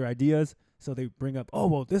with other ideas. So they bring up, oh,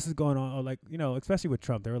 well, this is going on, or like, you know, especially with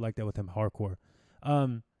Trump, they were like that with him hardcore.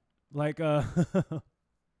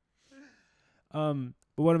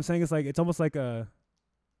 But what I'm saying is, like, it's almost like and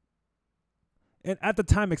at the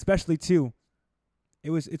time especially too,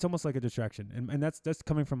 it's almost like a distraction, and that's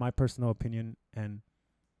coming from my personal opinion. And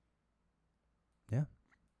yeah,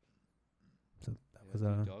 so that was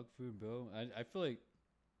dog food, bro. I feel like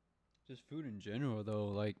just food in general though,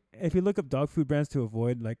 like if you look up dog food brands to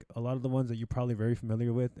avoid, like a lot of the ones that you're probably very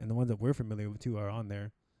familiar with and the ones that we're familiar with too are on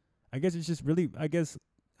there. I guess it's just really,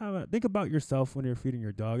 think about yourself when you're feeding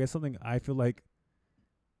your dog. It's something I feel like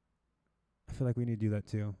we need to do that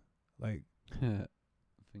too. Like, I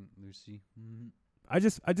think Lucy. Mm-hmm. I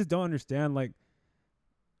just don't understand. Like,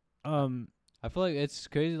 I feel like it's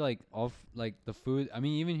crazy. Like like the food. I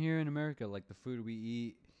mean, even here in America, like the food we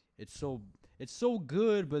eat, it's so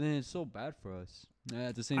good, but then it's so bad for us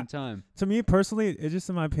at the same time. To me personally, it's just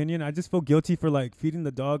in my opinion, I just feel guilty for like feeding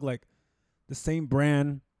the dog like the same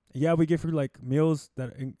brand. Yeah, we give her like meals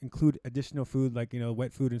that include additional food, like, you know,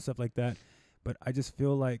 wet food and stuff like that. But I just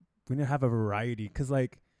feel like we need to have a variety, because,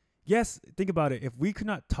 like, yes, think about it. If we could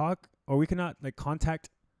not talk, or we could not like contact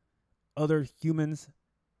other humans,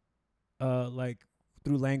 like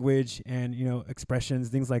through language and, you know, expressions,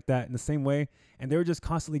 things like that, in the same way, and they were just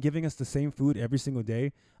constantly giving us the same food every single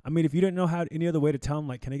day. I mean, if you didn't know how any other way to tell them,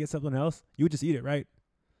 like, can I get something else? You would just eat it, right?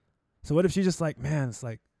 So what if she's just like, man, it's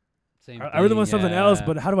like, I really want something else,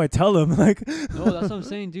 but how do I tell them? Like, no, that's what I'm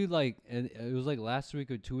saying, dude. Like, it was like last week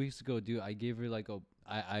or 2 weeks ago, dude. I gave her like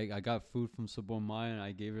I got food from Subomai, and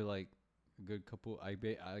I gave her like a good couple.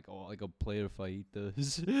 Like a plate of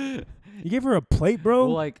fajitas. You gave her a plate, bro?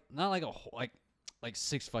 Well, like not like a like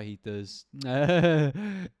 6 fajitas,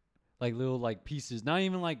 like little like pieces. Not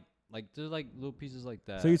even like Like they're like little pieces like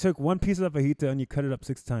that. So you took one piece of fajita and you cut it up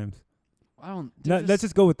 6 times. I don't. Let's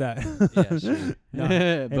just go with that. Yeah, sure. Nah,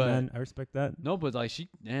 hey but man, I respect that. no, but like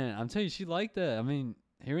man, I'm telling you, she liked that. I mean,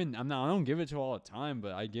 I don't give it to her all the time,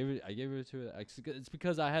 but I gave it to her. It's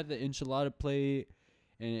because I had the enchilada plate,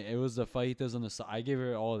 and it was the fajitas on the side. I gave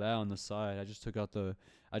her all that on the side. I just took out the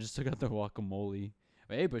guacamole.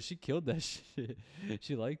 But she killed that shit.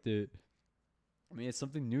 She liked it. I mean, it's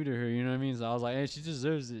something new to her, you know what I mean? So I was like, hey, she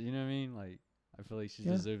deserves it, you know what I mean? Like, I feel like she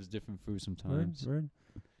deserves different food sometimes. Word.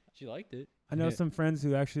 She liked it. I know some friends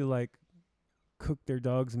who actually like cook their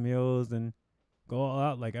dogs meals and go all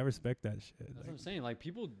out. Like, I respect that shit. That's what I'm saying. Like,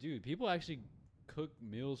 people actually cook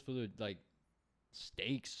meals for their, like,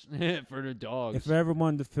 steaks for their dogs. If I ever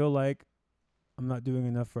wanted to feel like I'm not doing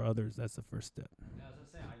enough for others, that's the first step. Yeah, that's what I'm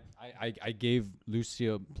saying. I gave Lucy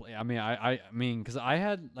a plate. I mean, because I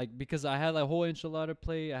had like whole enchilada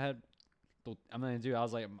plate. I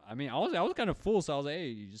was like, I was kind of full, so I was like, hey,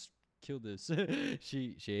 you just kill this.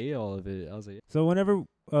 she ate all of it. I was like, So whenever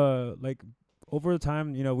like over the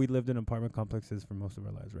time, you know, we lived in apartment complexes for most of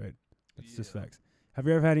our lives, right? That's just facts. Have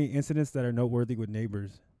you ever had any incidents that are noteworthy with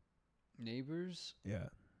neighbors? Neighbors? Yeah.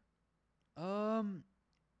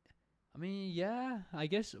 I mean, yeah, I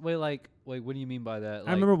guess. Wait, what do you mean by that? Like,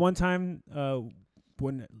 I remember one time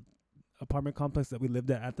when apartment complex that we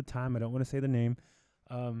lived at the time, I don't want to say the name,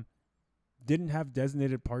 didn't have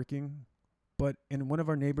designated parking, but in one of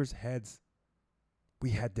our neighbors' heads, we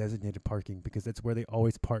had designated parking because that's where they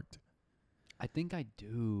always parked. I think I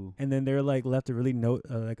do. And then they're like left a really note,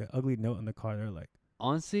 like an ugly note in the car. They're like,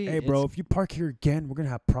 honestly, hey, bro, if you park here again, we're going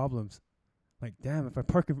to have problems. Like, damn, if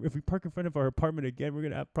we park in front of our apartment again, we're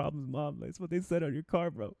gonna have problems, Mom. That's what they said on your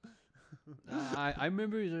car, bro. I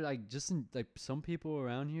remember like just in, like some people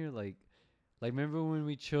around here like remember when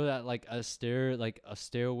we chilled at like a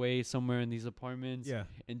stairway somewhere in these apartments? Yeah.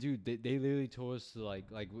 And dude, they literally told us to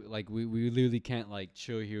we literally can't like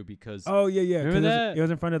chill here because. Oh yeah. Remember that? It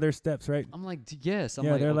was in front of their steps, right? I'm like, yes. I'm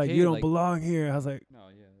yeah, like, they're like, okay, you don't belong here. I was like, no,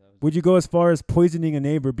 yeah. Would you go as far as poisoning a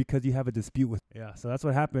neighbor because you have a dispute with? Yeah, so that's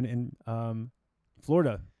what happened in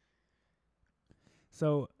Florida.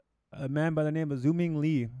 So a man by the name of Zooming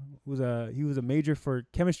Lee was he was a major for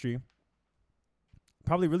chemistry.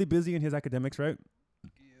 Probably really busy in his academics, right?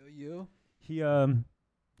 Yeah.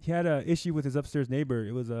 He had a issue with his upstairs neighbor.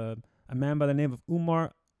 It was a man by the name of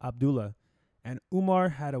Umar Abdullah, and Umar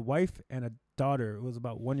had a wife and a daughter. It was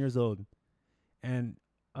about 1 year old, and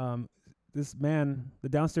this man, the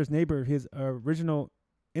downstairs neighbor, his original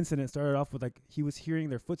incident started off with like he was hearing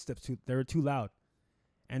their footsteps they were too loud,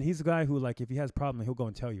 and he's a guy who like if he has a problem he'll go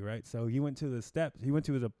and tell you, right? So he went to the steps, he went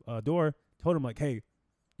to his door, told him like, hey,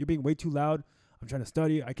 you're being way too loud. I'm trying to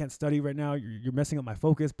study. I can't study right now. You're messing up my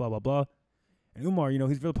focus. Blah blah blah. And Umar, you know,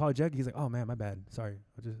 he's real apologetic. He's like, oh man, my bad. Sorry.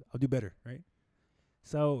 I'll do better, right?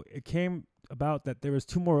 So it came about that there was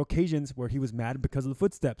 2 more occasions where he was mad because of the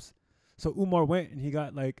footsteps. So Umar went and he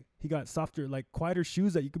got softer, like quieter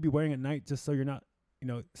shoes that you could be wearing at night just so you're not, you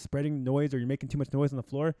know, spreading noise or you're making too much noise on the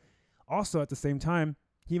floor. Also, at the same time,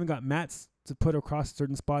 he even got mats to put across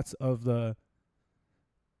certain spots of the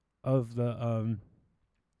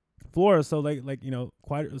floor. So like, you know,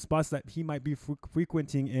 quieter spots that he might be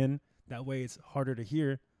frequenting in. That way it's harder to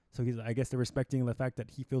hear. So I guess they're respecting the fact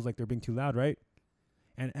that he feels like they're being too loud, right?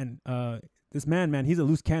 And this man, he's a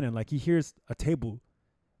loose cannon. Like he hears a table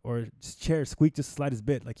or chair squeak just a slightest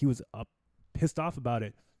bit. Like he was pissed off about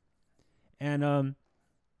it. And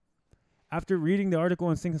after reading the article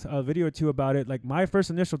and seeing a video or 2 about it, like my first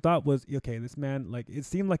initial thought was, okay, this man, like it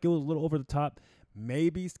seemed like it was a little over the top,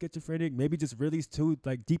 maybe schizophrenic, maybe just really too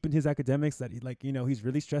like deep in his academics that he like, you know, he's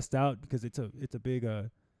really stressed out because it's a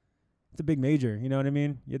big major, you know what I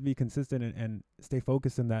mean? You have to be consistent and stay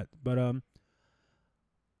focused in that. But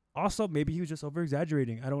also, maybe he was just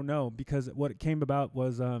over-exaggerating. I don't know, because what came about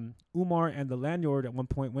was Umar and the landlord at one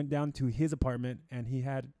point went down to his apartment, and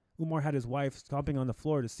Umar had his wife stomping on the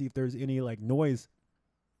floor to see if there's any like noise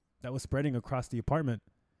that was spreading across the apartment.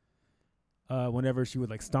 Whenever she would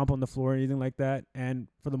like stomp on the floor or anything like that, and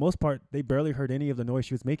for the most part, they barely heard any of the noise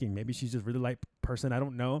she was making. Maybe she's just a really light person. I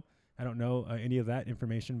don't know any of that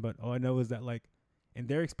information, but all I know is that like in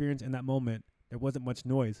their experience in that moment, there wasn't much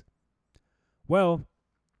noise. Well,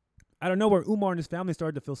 I don't know where Umar and his family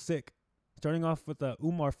started to feel sick. Starting off with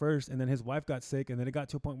Umar first, and then his wife got sick, and then it got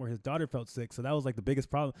to a point where his daughter felt sick. So that was like the biggest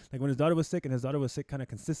problem. Like when his daughter was sick, and his daughter was sick kind of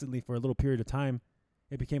consistently for a little period of time,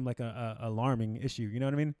 it became like a alarming issue. You know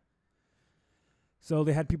what I mean? So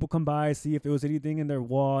they had people come by, see if it was anything in their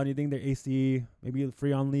wall, anything in their AC, maybe the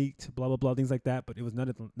Freon leaked, blah, blah, blah, things like that. But it was none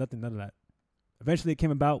of that. Eventually it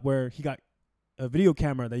came about where he got a video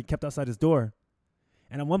camera that he kept outside his door.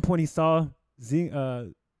 And at one point, he saw zooming.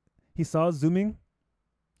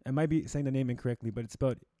 I might be saying the name incorrectly, but it's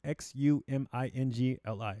spelled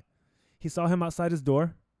Xumingli. He saw him outside his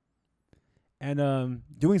door and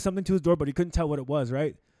doing something to his door, but he couldn't tell what it was,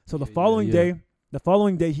 right? So the following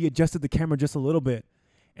day, he adjusted the camera just a little bit,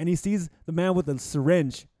 and he sees the man with a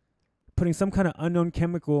syringe putting some kind of unknown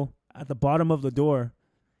chemical at the bottom of the door.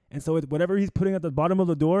 And so whatever he's putting at the bottom of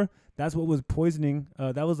the door, that's what was poisoning.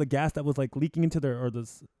 That was the gas that was like leaking into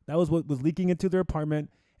that was what was leaking into their apartment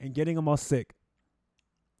and getting them all sick.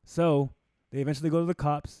 So they eventually go to the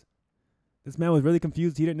cops. This man was really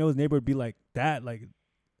confused. He didn't know his neighbor would be like that. Like,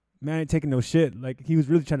 man ain't taking no shit. Like, he was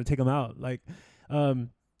really trying to take him out. Like, so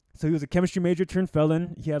he was a chemistry major turned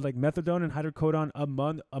felon. He had like methadone and hydrocodone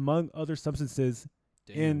among other substances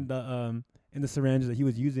in the syringe that he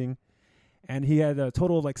was using. And he had a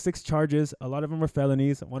total of like 6 charges. A lot of them were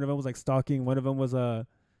felonies. One of them was like stalking. One of them was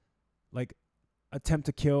like attempt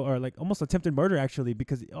to kill, or like almost attempted murder, actually,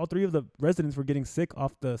 because all 3 of the residents were getting sick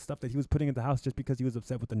off the stuff that he was putting in the house just because he was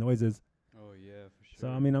upset with the noises. Oh yeah, for sure. So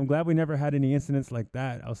I mean, I'm glad we never had any incidents like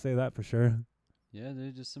that. I'll say that for sure. Yeah,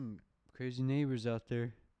 there's just some crazy neighbors out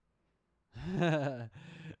there.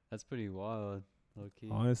 That's pretty wild, low key.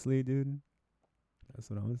 Honestly, dude, that's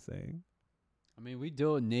what I was saying. I mean, we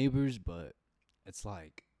deal with neighbors, but it's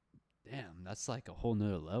like, damn, that's like a whole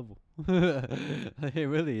nother level. It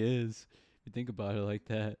really is. If you think about it like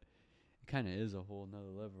that, it kind of is a whole nother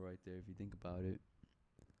level right there if you think about it.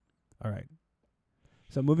 All right.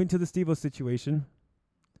 So moving to the Steve-O situation.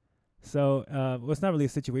 So well, it's not really a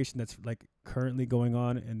situation that's like currently going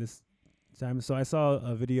on in this time. So I saw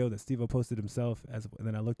a video that Steve-O posted himself, and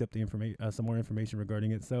then I looked up the some more information regarding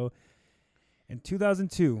it. So in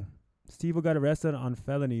 2002, Steve-O got arrested on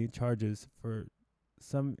felony charges for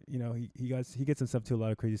some, he gets himself to a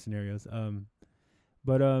lot of crazy scenarios.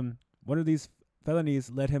 But one of these felonies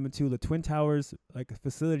led him into the Twin Towers, like a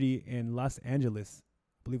facility in Los Angeles,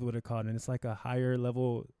 I believe what it's called. And it's like a higher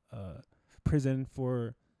level prison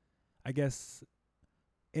for, I guess,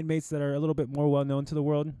 inmates that are a little bit more well known to the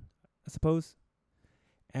world, I suppose.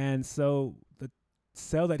 And so the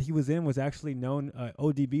cell that he was in was actually known,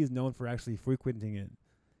 ODB is known for actually frequenting it.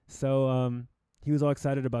 So he was all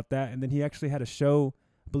excited about that. And then he actually had a show,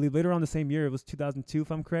 I believe later on the same year, it was 2002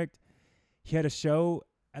 if I'm correct. He had a show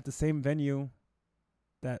at the same venue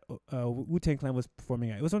that Wu-Tang Clan was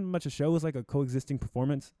performing at. It wasn't much a show. It was like a coexisting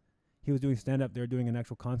performance. He was doing stand-up. They were doing an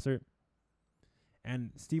actual concert.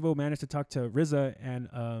 And Steve-O managed to talk to RZA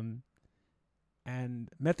and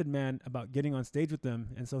Method Man about getting on stage with them.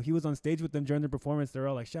 And so he was on stage with them during the performance. They're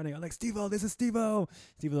all like shouting out like, Steve-O, this is Steve-O.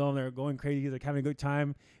 Steve-O's all there going crazy. He's like having a good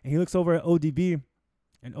time. And he looks over at ODB,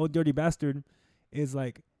 and Old Dirty Bastard is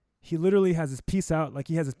like, he literally has his piece out. Like,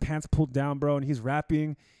 he has his pants pulled down, bro, and he's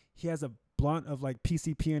rapping. He has a blunt of like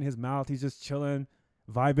PCP in his mouth. He's just chilling,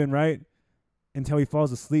 vibing, right? Until he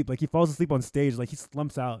falls asleep. Like, he falls asleep on stage. Like, he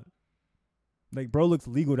slumps out. Like, bro looks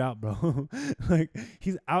legaled out, bro. Like,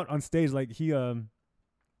 he's out on stage. Like, he, for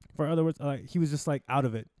other words, he was just like out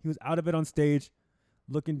of it. He was out of it on stage,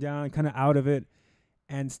 looking down, kind of out of it.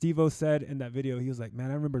 And Steve-O said in that video, he was like,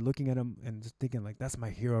 man, I remember looking at him and just thinking like, that's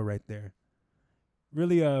my hero right there.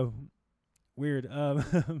 Really weird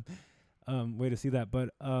way to see that.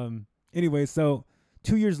 But anyway, so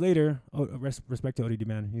 2 years later, respect to ODD,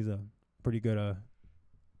 man. He's a pretty good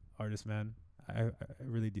artist, man. I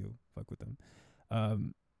really do fuck with him.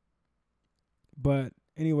 But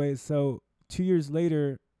anyway, so 2 years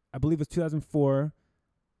later, I believe it's 2004,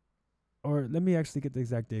 or let me actually get the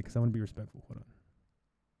exact date because I want to be respectful. Hold on.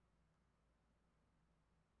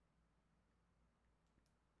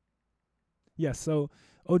 Yes, so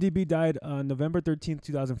ODB died on November 13th,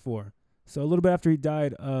 2004. So a little bit after he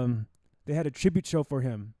died, they had a tribute show for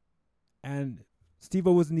him. And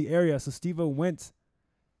Steve-O was in the area, so Steve-O went.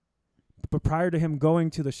 But prior to him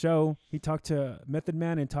going to the show, he talked to Method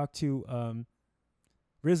Man and talked to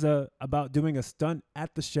RZA about doing a stunt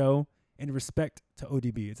at the show in respect to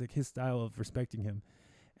ODB. It's like his style of respecting him.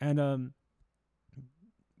 And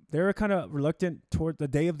they were kind of reluctant toward the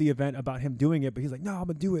day of the event about him doing it, but he's like, no, I'm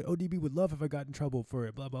going to do it. ODB would love if I got in trouble for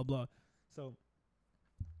it, blah, blah, blah. So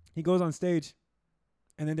he goes on stage,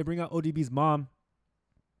 and then they bring out ODB's mom.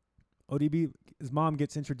 ODB's mom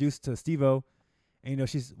gets introduced to Steve-O, and,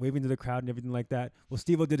 she's waving to the crowd and everything like that. Well,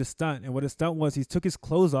 Steve-O did a stunt, and what a stunt was, he took his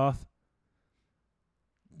clothes off,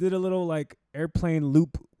 did a little, like, airplane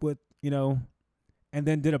loop with, and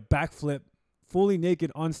then did a backflip fully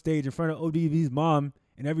naked on stage in front of ODB's mom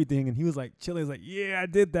and everything. And he was like chilling. He's like, yeah, I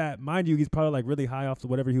did that. Mind you, he's probably like really high off to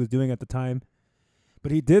whatever he was doing at the time.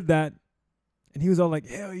 But he did that. And he was all like,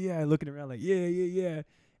 hell yeah, looking around like, yeah, yeah, yeah.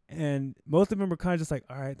 And most of them were kind of just like,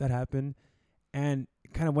 all right, that happened. And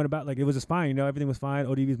kind of went about like it was just fine, you know, everything was fine.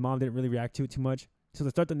 ODB's mom didn't really react to it too much. So to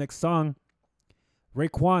start the next song,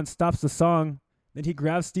 Raekwon stops the song. Then he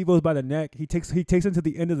grabs Steve-O's by the neck. He takes him to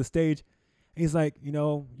the end of the stage. And he's like, you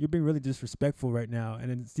know, you're being really disrespectful right now. And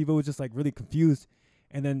then Steve-O was just like really confused.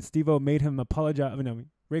 And then Steve-O made him apologize. I mean,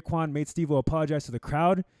 Raekwon made Steve-O apologize to the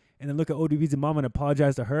crowd. And then look at ODB's mom and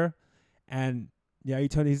apologize to her. And yeah,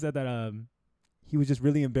 he said that he was just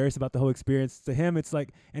really embarrassed about the whole experience. To him, it's like,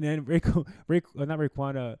 and then RZA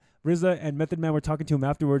and Method Man were talking to him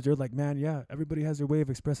afterwards. They're like, man, yeah, everybody has their way of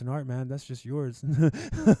expressing art, man. That's just yours. Yeah.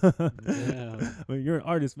 I mean, you're an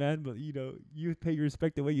artist, man, but you know, you pay your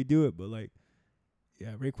respect the way you do it. But like,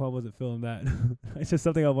 yeah, Raekwon wasn't feeling that. It's just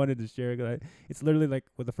something I wanted to share. Cause it's literally like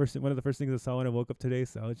one of the first things I saw when I woke up today.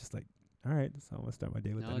 So I was just like, all right, so I'm gonna start my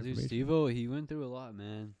day with that information. Dude, Steve-O, he went through a lot,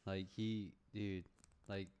 man. Like it's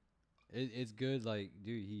good. Like,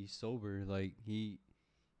 dude, he's sober. Like he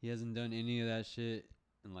hasn't done any of that shit,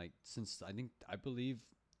 and like since I believe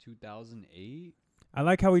 2008. I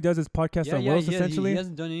like how he does his podcast on Wills, essentially. He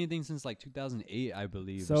hasn't done anything since like 2008, I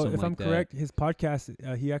believe. So if I'm correct, his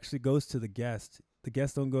podcast, he actually goes to the guest. The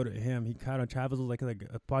guests don't go to him. He kind of travels like a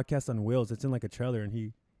podcast on wheels. It's in like a trailer, and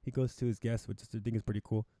he goes to his guests, which I think is pretty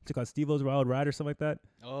cool. It's called Steve-O's Wild Ride or something like that.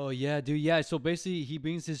 Oh yeah, dude. Yeah. So basically, he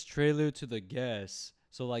brings his trailer to the guests.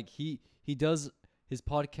 So like he does his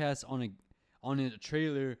podcast on a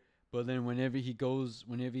trailer, but then whenever he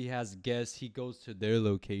has guests, he goes to their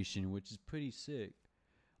location, which is pretty sick,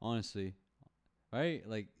 honestly. Right?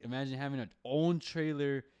 Like imagine having an own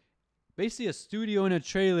trailer, basically a studio in a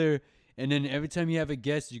trailer, and then every time you have a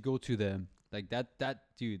guest, you go to them. Like that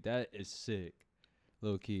dude, that is sick.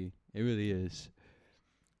 Low key. It really is.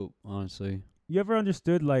 Honestly. You ever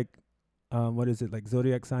understood like what is it, like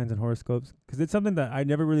zodiac signs and horoscopes? Because it's something that I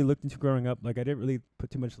never really looked into growing up. Like I didn't really put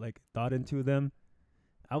too much like thought into them.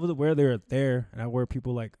 I was aware they were there, and I aware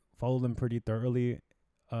people like follow them pretty thoroughly,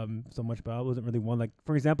 so much. But I wasn't really one. Like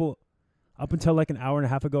for example, up until like an hour and a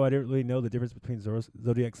half ago, I didn't really know the difference between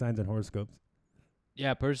zodiac signs and horoscopes.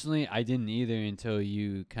 Yeah, personally, I didn't either until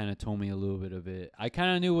you kind of told me a little bit of it. I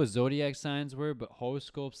kind of knew what zodiac signs were, but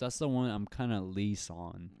horoscopes, that's the one I'm kind of least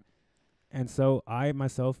on. And so I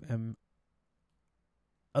myself am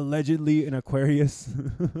allegedly an Aquarius.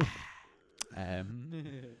 I'm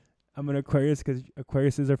an Aquarius because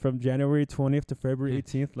Aquariuses are from January 20th to February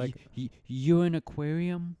 18th. Like you're an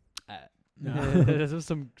aquarium? No. That's what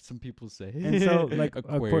some people say. And so like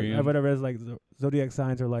aquarium, whatever is like zodiac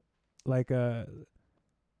signs are like a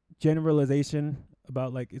generalization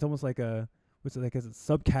about like it's almost like a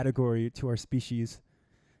subcategory to our species.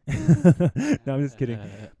 No, I'm just kidding.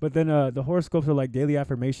 But then the horoscopes are like daily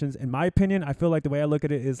affirmations. In my opinion, I feel like the way I look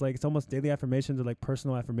at it is like it's almost daily affirmations or like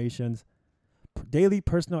personal affirmations, daily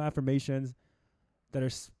personal affirmations that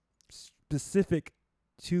are specific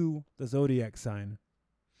to the zodiac sign.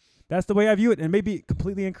 That's the way I view it, and maybe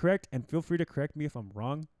completely incorrect, and feel free to correct me if I'm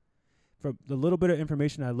wrong. From the little bit of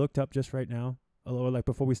information I looked up just right now, or like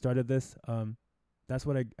before we started this, that's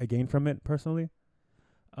what I gained from it personally.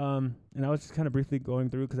 And I was just kind of briefly going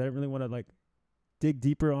through because I didn't really want to like dig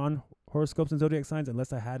deeper on horoscopes and zodiac signs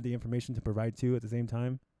unless I had the information to provide to at the same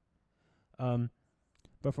time.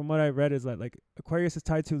 But from what I read is that like Aquarius is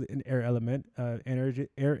tied to an air element.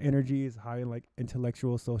 Air energy is high in like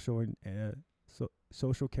intellectual, social, and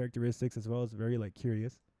social characteristics, as well as very like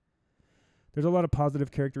curious. There's a lot of positive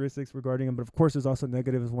characteristics regarding them, but of course there's also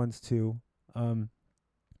negative ones too. And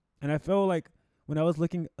I feel like when I was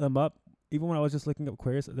looking them up, even when I was just looking up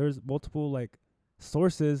Aquarius, there's multiple like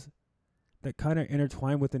sources that kind of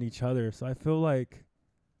intertwine within each other. So I feel like,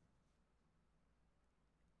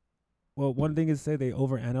 well, one thing is to say they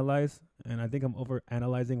overanalyze, and I think I'm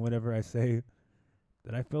overanalyzing whenever I say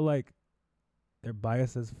that I feel like they're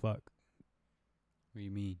biased as fuck. What do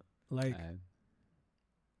you mean? Like,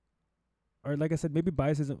 or like I said, maybe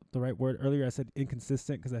bias isn't the right word. Earlier I said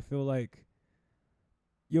inconsistent because I feel like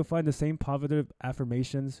you'll find the same positive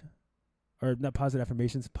affirmations, or not positive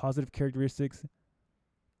affirmations, positive characteristics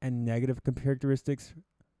and negative characteristics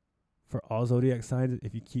for all zodiac signs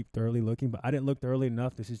if you keep thoroughly looking. But I didn't look thoroughly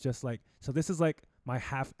enough. This is just like, so this is like my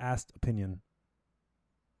half-assed opinion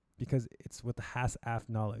because it's with the half-assed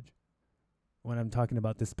knowledge when I'm talking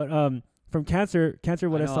about this. But from Cancer,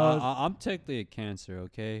 what I saw. I'm technically a Cancer,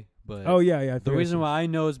 okay? But oh yeah. The reason why I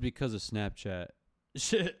know is because of Snapchat.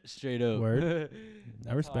 Straight up. Word.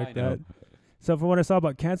 I respect that. So from what I saw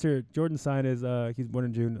about Cancer, Jordan's sign is he's born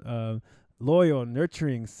in June. Loyal,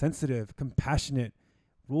 nurturing, sensitive, compassionate,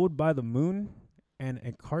 ruled by the moon, and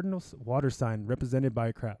a cardinal water sign represented by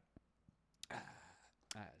a crab.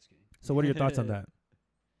 So what are your thoughts on that?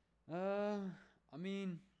 I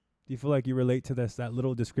mean, Do you feel like you relate to that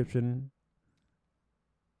little description?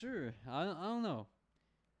 sure. I don't know.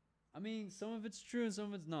 I mean, some of it's true and some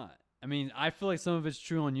of it's not. I mean, I feel like some of it's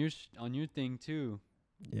true on on your thing too.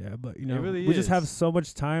 Yeah, but It really we just have is. so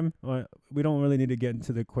much time. We don't really need to get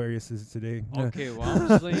into the Aquariuses today. Okay, well, I'm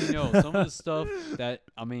just letting you know some of the stuff that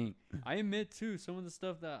I mean. I admit too, some of the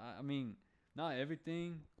stuff that I mean, not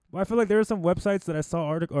everything. Well, I feel like there are some websites that I saw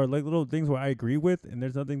article or like little things where I agree with, and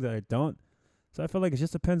there's other things that I don't. So I feel like it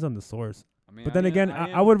just depends on the source. I mean, But then again,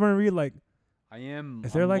 I would want to read like, I am.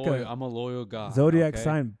 is there like loyal. a I'm a loyal guy. zodiac Okay?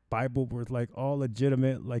 sign Bible where it's like all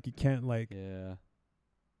legitimate? Like you can't Yeah.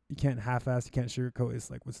 you can't half-ass, you can't sugarcoat. It's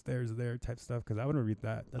like what's there is there type stuff. Because I want to read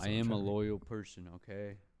that. That's I what I'm am a trying to read. loyal person.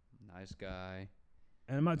 Okay. Nice guy.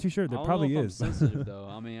 And I'm not too sure. I There don't probably know if is. I'm sensitive though.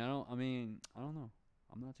 I mean, I don't. I mean, I don't know.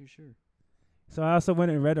 I'm not too sure. So I also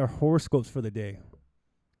went and read our horoscopes for the day,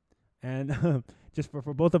 and just for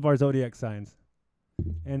both of our zodiac signs.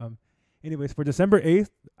 And anyways, for December 8th,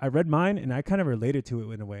 I read mine and I kind of related to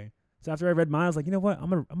it in a way. So after I read mine, I was like, you know what, I'm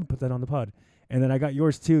gonna put that on the pod. And then I got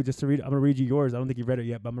yours too, just to read. I'm gonna read you yours. I don't think you've read it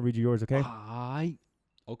yet, but I'm gonna read you yours. Okay.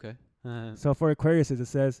 Okay. So for Aquarius, it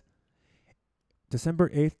says December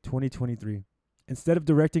 8th, 2023. Instead of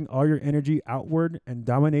directing all your energy outward and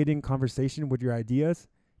dominating conversation with your ideas,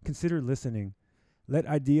 consider listening. Let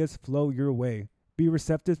ideas flow your way. Be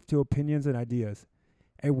receptive to opinions and ideas.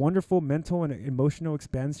 A wonderful mental and emotional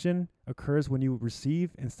expansion occurs when you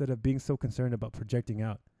receive instead of being so concerned about projecting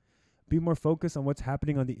out. Be more focused on what's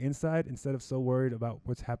happening on the inside instead of so worried about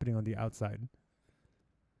what's happening on the outside.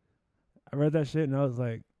 I read that shit and I was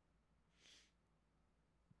like,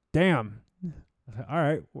 damn. I was like, all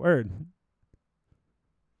right, word.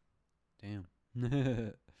 Damn.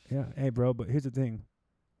 Yeah, hey, bro, but here's the thing.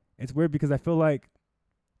 It's weird because I feel like,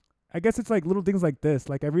 I guess it's like little things like this.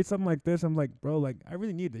 Like I read something like this, I'm like, bro, like I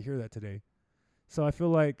really need to hear that today. So I feel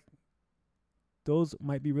like those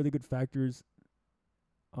might be really good factors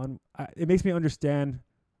on, it makes me understand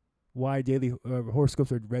why daily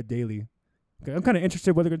horoscopes are read daily. Okay, I'm kind of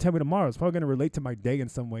interested what they're going to tell me tomorrow. It's probably going to relate to my day in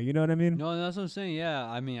some way. You know what I mean? No, that's what I'm saying. Yeah,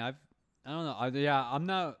 I mean, I don't know. I'm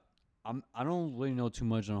not. I don't really know too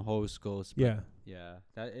much on horoscopes. But Yeah.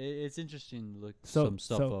 That it's interesting to look So, some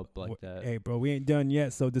stuff up like that. Hey, bro, we ain't done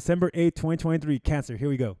yet. So December 8th, 2023, Cancer. Here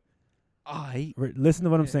we go. Listen to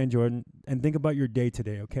what I'm saying, Jordan, and think about your day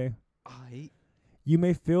today, okay? You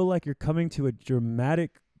may feel like you're coming to a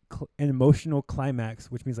dramatic and emotional climax,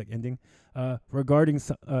 which means like ending, regarding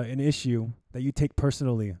an issue that you take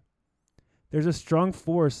personally. There's a strong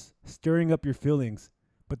force stirring up your feelings,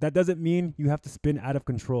 but that doesn't mean you have to spin out of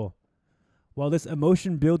control. While this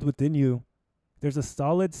emotion builds within you, there's a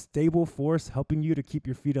solid, stable force helping you to keep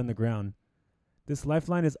your feet on the ground. This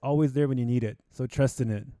lifeline is always there when you need it, so trust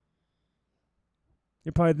in it.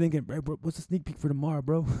 You're probably thinking, bro, what's the sneak peek for tomorrow,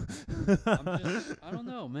 bro? I don't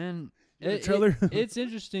know, man. Trailer? It's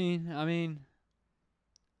interesting. I mean,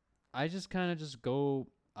 I just kind of go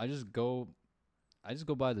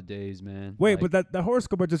by the days, man. Wait, but that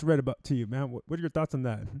horoscope I just read about to you, man. What are your thoughts on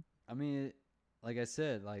that? I mean, like I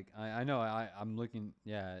said, like I know I'm looking.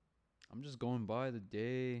 Yeah, I'm just going by the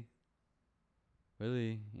day,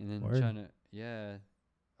 really, and then Word. trying to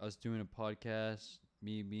us doing a podcast,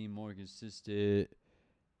 me being more consistent,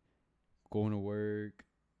 going to work,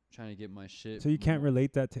 trying to get my shit. So you can't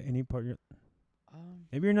relate that to any part of your... Um,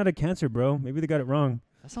 Maybe you're not a Cancer, bro. Maybe they got it wrong.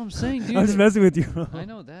 that's what I'm saying, dude. I'm just messing with you, bro. I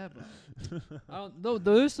know that, but I don't. No,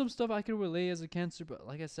 there's some stuff I could relate as a Cancer, but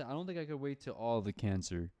like I said, I don't think I could wait till all the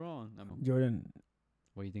Cancer. Wrong. Jordan,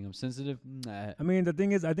 What, you think I'm sensitive? Nah. I mean, the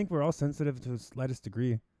thing is, I think we're all sensitive to the slightest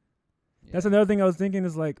degree. Yeah. That's another thing I was thinking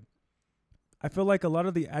is like, I feel like a lot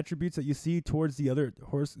of the attributes that you see towards the other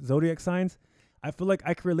zodiac signs, I feel like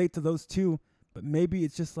I can relate to those too, but maybe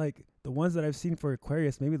it's just like the ones that I've seen for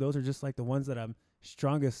Aquarius, maybe those are just like the ones that I'm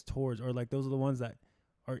strongest towards, or like those are the ones that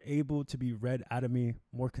are able to be read out of me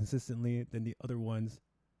more consistently than the other ones.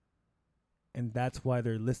 And that's why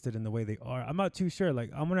they're listed in the way they are. I'm not too sure. Like,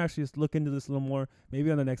 I'm gonna actually just look into this a little more.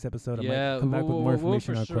 Maybe on the next episode, I might come back with more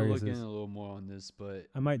information on We'll Aquarius. for sure look in a little more on this, but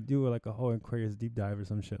I might do like a whole Aquarius deep dive or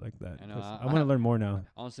some shit like that. I know, 'cause I I want to have- learn more now.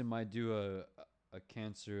 honestly, might do a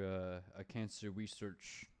cancer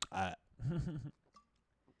research. I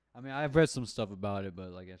mean, I've read some stuff about it,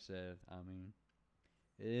 but like I said, I mean,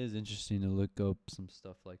 it is interesting to look up some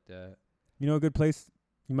stuff like that. You know, a good place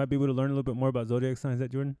you might be able to learn a little bit more about zodiac signs,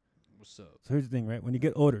 that Jordan. What's up? So here's the thing, right? When you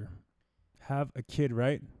get older, have a kid,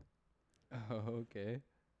 right? Oh, okay.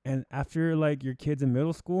 And after like your kid's in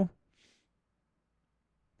middle school,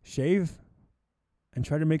 shave and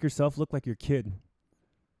try to make yourself look like your kid.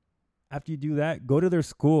 after you do that, go to their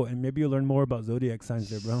school and maybe you'll learn more about zodiac signs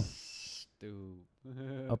there, bro. Dude.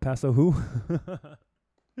 El Paso who?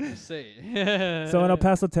 Say it. So in El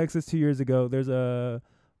Paso, Texas, 2 years ago, there's a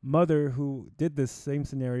mother who did this same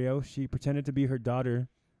scenario. She pretended to be her daughter.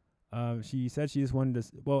 She said she just wanted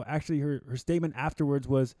to. Well, actually, her statement afterwards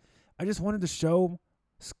was, "I just wanted to show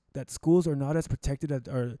that schools are not as protected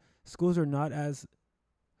or schools are not as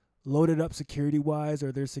loaded up security wise,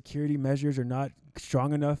 or their security measures are not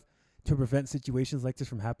strong enough to prevent situations like this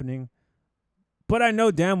from happening." But I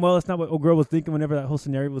know damn well it's not what old girl was thinking whenever that whole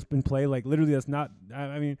scenario was in play. Like, literally, that's not.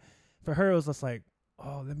 I mean, for her, it was just like,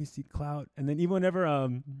 oh, let me see clout. And then even whenever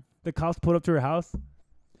the cops pulled up to her house,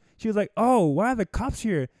 she was like, oh, why are the cops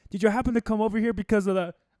here? Did you happen to come over here because of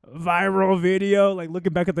the viral video? Like,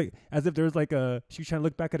 looking back at as if there was like she was trying to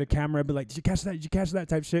look back at a camera and be like, did you catch that? Did you catch that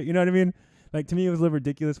type shit? You know what I mean? Like, to me, it was a little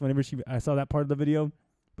ridiculous whenever I saw that part of the video.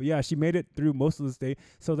 But yeah, she made it through most of this day.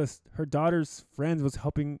 So her daughter's friends was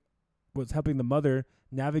helping the mother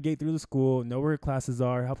navigate through the school, know where her classes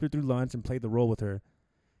are, help her through lunch, and played the role with her.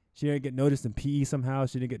 She didn't get noticed in PE somehow.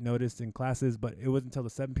 She didn't get noticed in classes, but it wasn't until the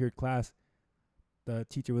 7th period class the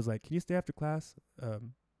teacher was like, can you stay after class?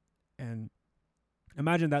 And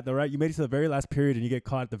imagine that though, right? You made it to the very last period and you get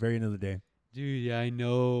caught at the very end of the day. Dude, yeah, I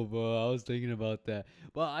know, bro. I was thinking about that.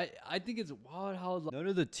 But I think it's wild how none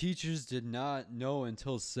of the teachers did not know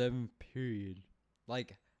until 7th period.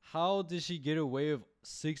 Like, how did she get away with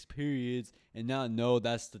 6 periods and not know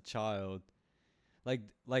that's the child?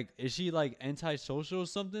 Like, is she like antisocial or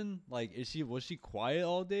something? Like, was she quiet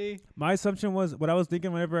all day? My assumption was, what I was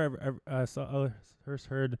thinking whenever I saw first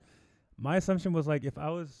heard, my assumption was like, if I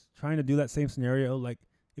was trying to do that same scenario, like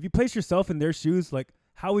if you place yourself in their shoes, like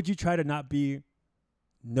how would you try to not be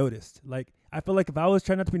noticed? Like, I feel like if I was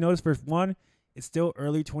trying not to be noticed, for one, it's still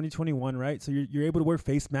early 2021, right? So you're able to wear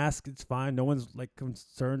face masks. It's fine. No one's like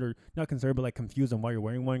concerned, or not concerned, but like confused on why you're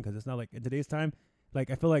wearing one, because it's not like in today's time.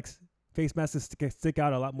 Like, I feel like face masks stick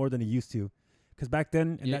out a lot more than it used to, because back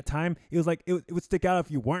then in that time it was like it would stick out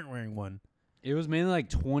if you weren't wearing one. It was mainly like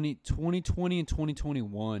 2020 and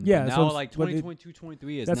 2021. Yeah, now so like 2022,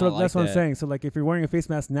 23 is that's not what like I'm saying. So like if you're wearing a face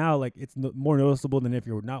mask now, like it's more noticeable than if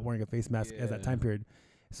you're not wearing a face mask as that time period.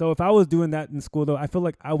 So if I was doing that in school though, I feel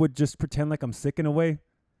like I would just pretend like I'm sick in a way,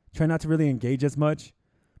 try not to really engage as much.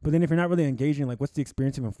 But then if you're not really engaging, like, what's the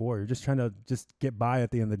experience even for? You're just trying to just get by at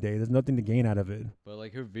the end of the day. There's nothing to gain out of it. But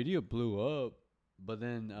like her video blew up, but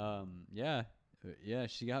then yeah,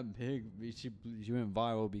 she got big. She went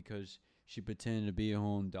viral because she pretended to be her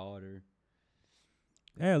own daughter.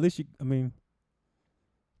 Yeah, at least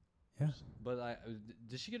yeah. But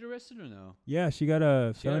did she get arrested or no? Yeah, she got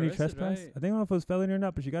a felony arrested, trespass. right? I think I don't know if it was felony or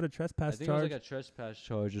not, but she got a trespass I think charge. it was like a trespass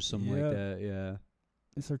charge or something like that. Yeah.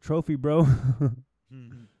 It's her trophy, bro.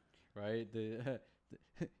 Right, the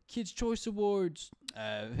Kids Choice Awards,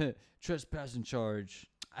 trespassing charge.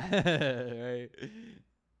 Right.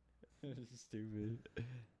 Stupid.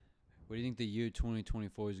 What do you think the year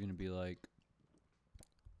 2024 is gonna be like?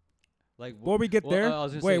 Like before we get there,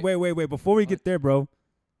 wait. Before we get there, bro,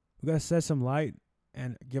 we gotta set some light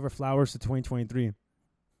and give our flowers to 2023.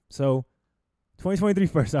 So, 2023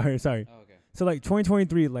 first. Sorry. Oh, okay. So like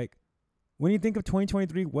 2023, like when you think of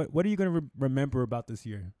 2023, what are you gonna remember about this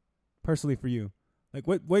year? Personally for you, like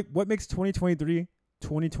what makes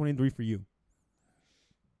 2023 for you?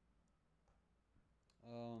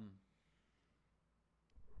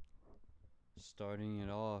 Starting it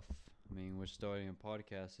off. I mean, we're starting a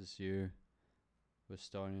podcast this year. We're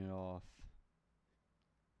starting it off,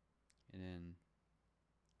 and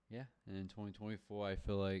then 2024. I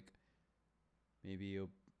feel like maybe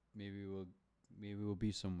we'll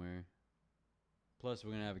be somewhere. Plus,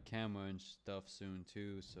 we're gonna have a camera and stuff soon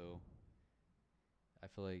too, so I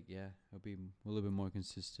feel like it'll be a little bit more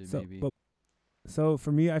consistent maybe. So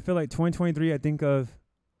for me, I feel like 2023. I think of,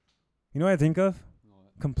 you know what I think of?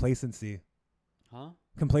 What? Complacency. Huh?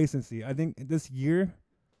 Complacency. I think this year,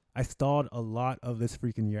 I stalled a lot of this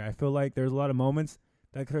freaking year. I feel like there's a lot of moments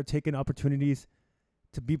that I could have taken opportunities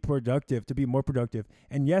to be productive, to be more productive.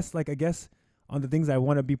 And yes, like I guess on the things I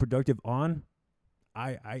want to be productive on,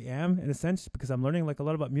 I am in a sense, because I'm learning like a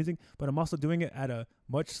lot about music, but I'm also doing it at a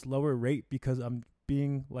much slower rate because I'm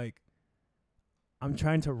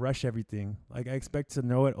trying to rush everything. Like I expect to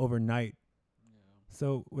know it overnight. Yeah.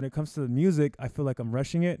 So when it comes to the music, I feel like I'm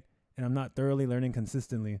rushing it and I'm not thoroughly learning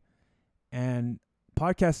consistently. And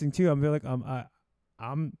podcasting too, I'm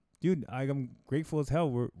grateful as hell.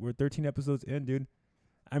 We're 13 episodes in, dude.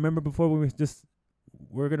 I remember before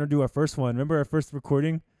we're gonna do our first one. Remember our first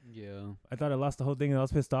recording? Yeah. I thought I lost the whole thing and I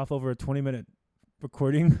was pissed off over a 20-minute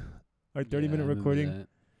recording or 30-minute recording.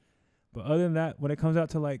 But other than that, when it comes out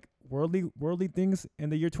to like worldly things in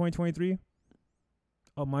the year 2023,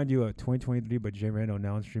 oh, mind you, 2023 by Jay Reno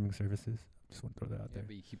now on streaming services. Just want to throw that out Yeah, there.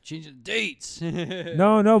 but you keep changing the dates.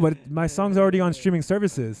 No, but my song's already on streaming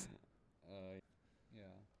services.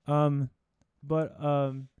 Yeah.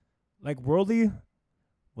 Like worldly,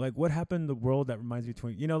 like what happened in the world that reminds you of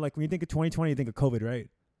 20? You know, like when you think of 2020, you think of COVID, right?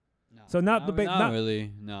 No, So not not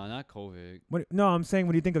really. No, not COVID. No, I'm saying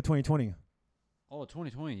when you think of 2020. Oh,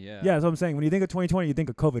 2020. Yeah. Yeah, that's what I'm saying. When you think of 2020, you think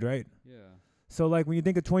of COVID, right? Yeah. So like when you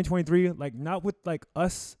think of 2023, like not with like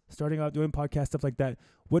us starting out doing podcast stuff like that,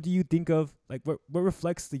 what do you think of like what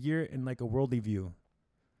reflects the year in like a worldly view?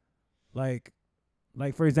 Like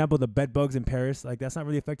for example, the bed bugs in Paris, like that's not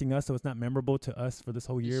really affecting us, so it's not memorable to us for this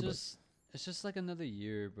whole year. It's just like another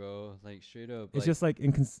year, bro. Like straight up. It's like, just like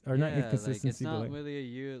not yeah, inconsistency, like it's not but like really a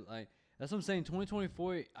year. Like that's what I'm saying.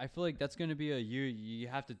 2024. I feel like that's gonna be a year you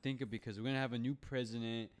have to think of because we're gonna have a new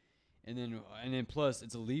president, and then plus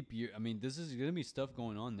it's a leap year. I mean, this is gonna be stuff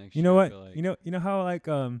going on next year. you know I what? feel like. You know how like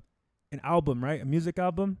an album, right? A music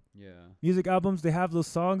album. Yeah. Music albums, they have those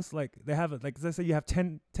songs like they have it like let's say you have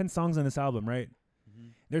 10 songs on this album, right?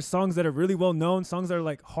 There's songs that are really well known, songs that are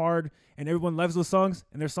like hard, and everyone loves those songs,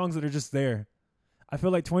 and there's songs that are just there. I feel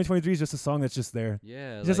like 2023 is just a song that's just there.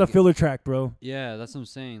 Yeah. It's just a filler track, bro. Yeah, that's what I'm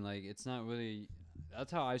saying. Like it's not really.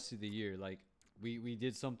 That's how I see the year. Like we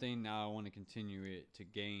did something. Now I want to continue it to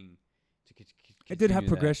gain. It did have continue that.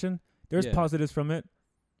 progression. There's Yeah. positives from it.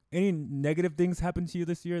 Any negative things happened to you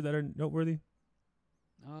this year that are noteworthy?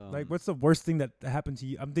 Like, what's the worst thing that happened to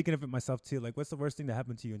you? I'm thinking of it myself too. Like, what's the worst thing that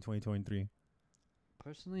happened to you in 2023?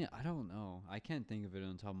 Personally, I don't know. I can't think of it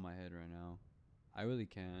on top of my head right now. I really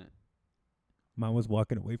can't. Mine was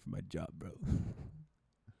walking away from my job, bro.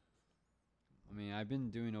 I mean, I've been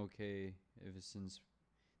doing okay ever since.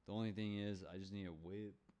 The only thing is, I just need a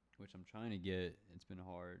whip, which I'm trying to get. It's been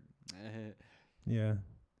hard. Yeah.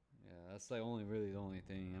 Yeah, that's like really the only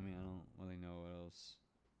thing. I mean, I don't really know what else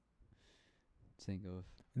to think of.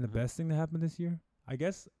 And the best thing that happened this year? I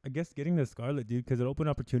guess getting the Scarlet, dude, because it opened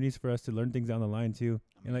opportunities for us to learn things down the line too.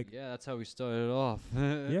 And like, yeah, that's how we started off.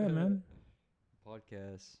 yeah, man.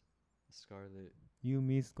 Podcast, Scarlet. You,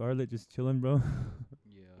 me, Scarlet, just chilling, bro.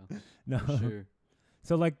 Yeah. No. For sure.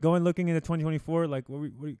 So like looking into 2024, like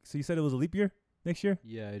so you said it was a leap year next year?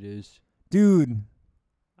 Yeah, it is. Dude,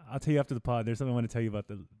 I'll tell you after the pod. There's something I want to tell you about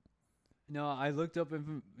the. No, I looked up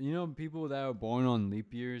people that are born on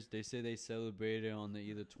leap years. They say they celebrate it on the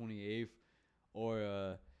either 28th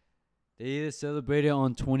or they either celebrate it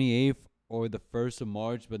on 28th or the 1st of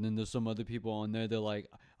March. But then there's some other people on there. They're like,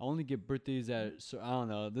 I only get birthdays at. So I don't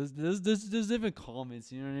know. There's different comments.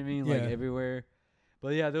 You know what I mean? Yeah. Like everywhere.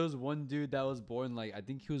 But yeah, there was one dude that was born like I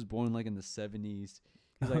think he was born like in the 70s.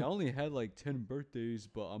 He's like, I only had like 10 birthdays,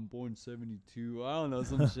 but I'm born 72. I don't know,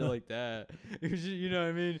 some shit like that. You know what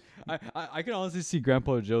I mean? I can honestly see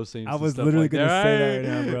Grandpa Joe saying. I was stuff literally like gonna that. say that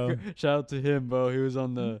right now, bro. Shout out to him, bro. He was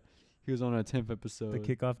on our 10th episode. The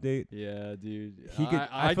kickoff date. Yeah, dude. He could.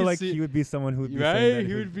 I feel like he would be someone who would be saying right. that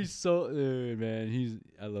He would be so man.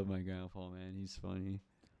 I love my grandpa, man. He's funny.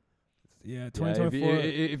 Yeah, 2024.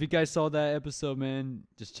 2024. If you guys saw that episode, man,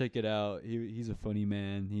 just check it out. He's a funny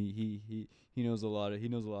man. He knows a lot of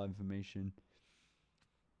information.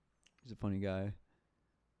 He's a funny guy.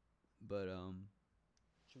 But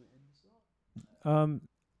should we end this off?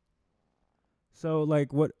 So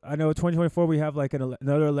like what I know, 2024 we have like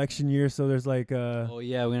another election year. So there's like oh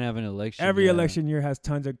yeah, we're gonna have an election. every election year has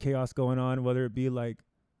tons of chaos going on. Whether it be like.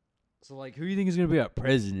 So like, who do you think is gonna be our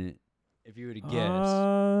president? If you were to guess.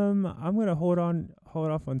 I'm gonna hold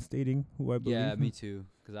off on stating who I believe. Yeah, me too.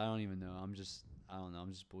 Because I don't even know. I don't know.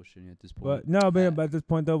 I'm just bullshitting at this point. But no, but at this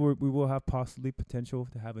point though, we will have possibly potential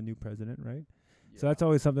to have a new president, right? Yeah. So that's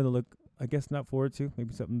always something to look, I guess, not forward to.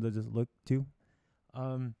 Maybe something to just look to.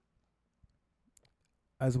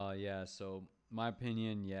 Yeah. So my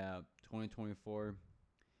opinion, 2024.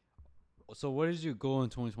 So what is your goal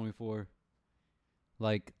in 2024?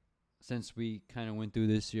 Like, since we kind of went through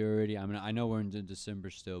this year already, I mean, I know we're in December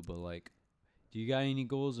still, but like, do you got any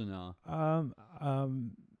goals or no?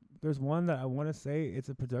 There's one that I want to say it's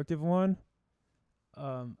a productive one.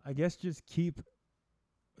 I guess just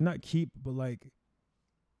but like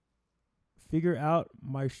figure out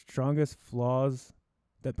my strongest flaws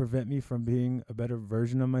that prevent me from being a better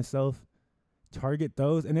version of myself. Target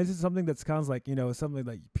those, and this is something that sounds like something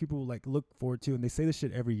like people like look forward to, and they say this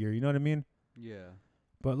shit every year. You know what I mean? Yeah.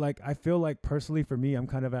 But like I feel like personally for me, I'm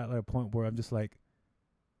kind of at like a point where I'm just like,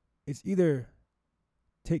 it's either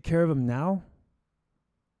take care of them now,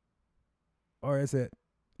 or is it,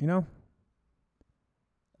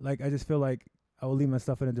 like I just feel like I will lead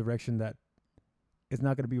myself in a direction that is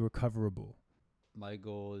not going to be recoverable. My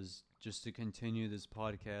goal is just to continue this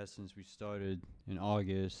podcast since we started in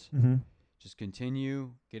August. Mm-hmm. Just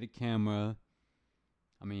continue, get a camera.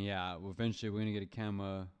 I mean, yeah, eventually we're gonna get a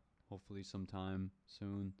camera, hopefully sometime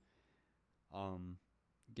soon.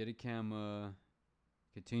 Get a camera,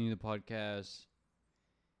 continue the podcast.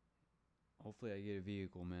 Hopefully I get a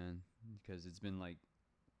vehicle, man, because it's been like,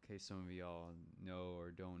 in case some of y'all know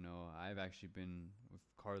or don't know, I've actually been with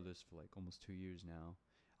Carlos for like almost 2 years now.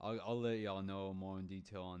 I'll let y'all know more in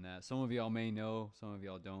detail on that. Some of y'all may know, some of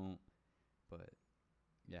y'all don't, but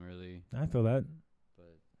yeah, really. I feel that.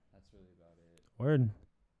 But that's really about it. Word.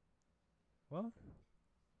 Well,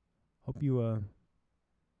 hope you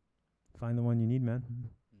find the one you need, man.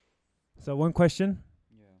 So one question.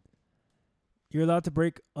 Yeah. You're allowed to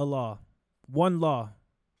break a law. One law.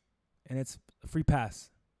 And it's a free pass.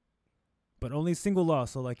 But only a single law.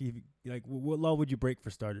 So like what law would you break for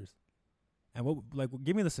starters? And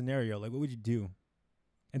give me the scenario. Like what would you do?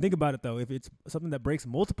 And think about it though. If it's something that breaks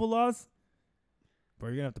multiple laws, bro,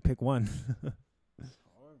 you're gonna have to pick one.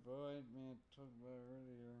 Hard, bro. I talked about it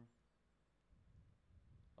earlier.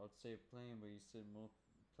 I would say plane, but you said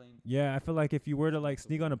plane. Yeah, I feel like if you were to like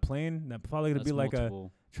sneak on a plane, that's probably gonna be like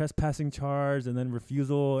multiple. A trespassing charge and then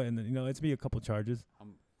refusal, and then it's be a couple charges. I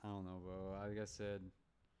don't know, bro. Like I said,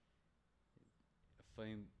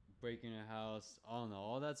 flame breaking a house. I don't know.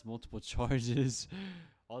 All that's multiple charges.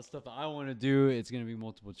 All the stuff that I want to do, it's gonna be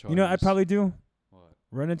multiple charges. You know, I'd probably do what?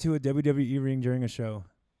 Run into a WWE ring during a show,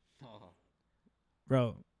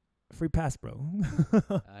 bro. Free pass, bro.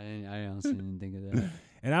 I honestly didn't think of that.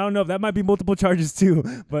 And I don't know if that might be multiple charges too,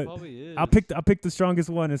 but probably is. I'll pick the strongest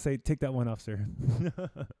one and say take that one off, sir.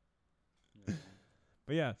 Yeah.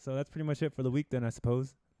 But yeah, so that's pretty much it for the week then, I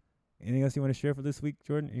suppose. Anything else you want to share for this week,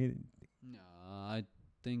 Jordan? No, I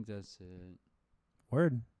think that's it.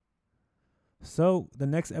 Word. So the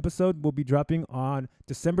next episode will be dropping on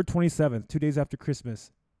December 27th, 2 days after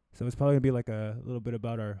Christmas. So it's probably gonna be like a little bit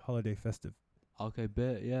about our holiday festive. Okay,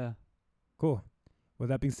 bet, yeah. Cool. With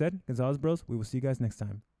that being said, Gonzalez Bros, we will see you guys next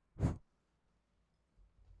time.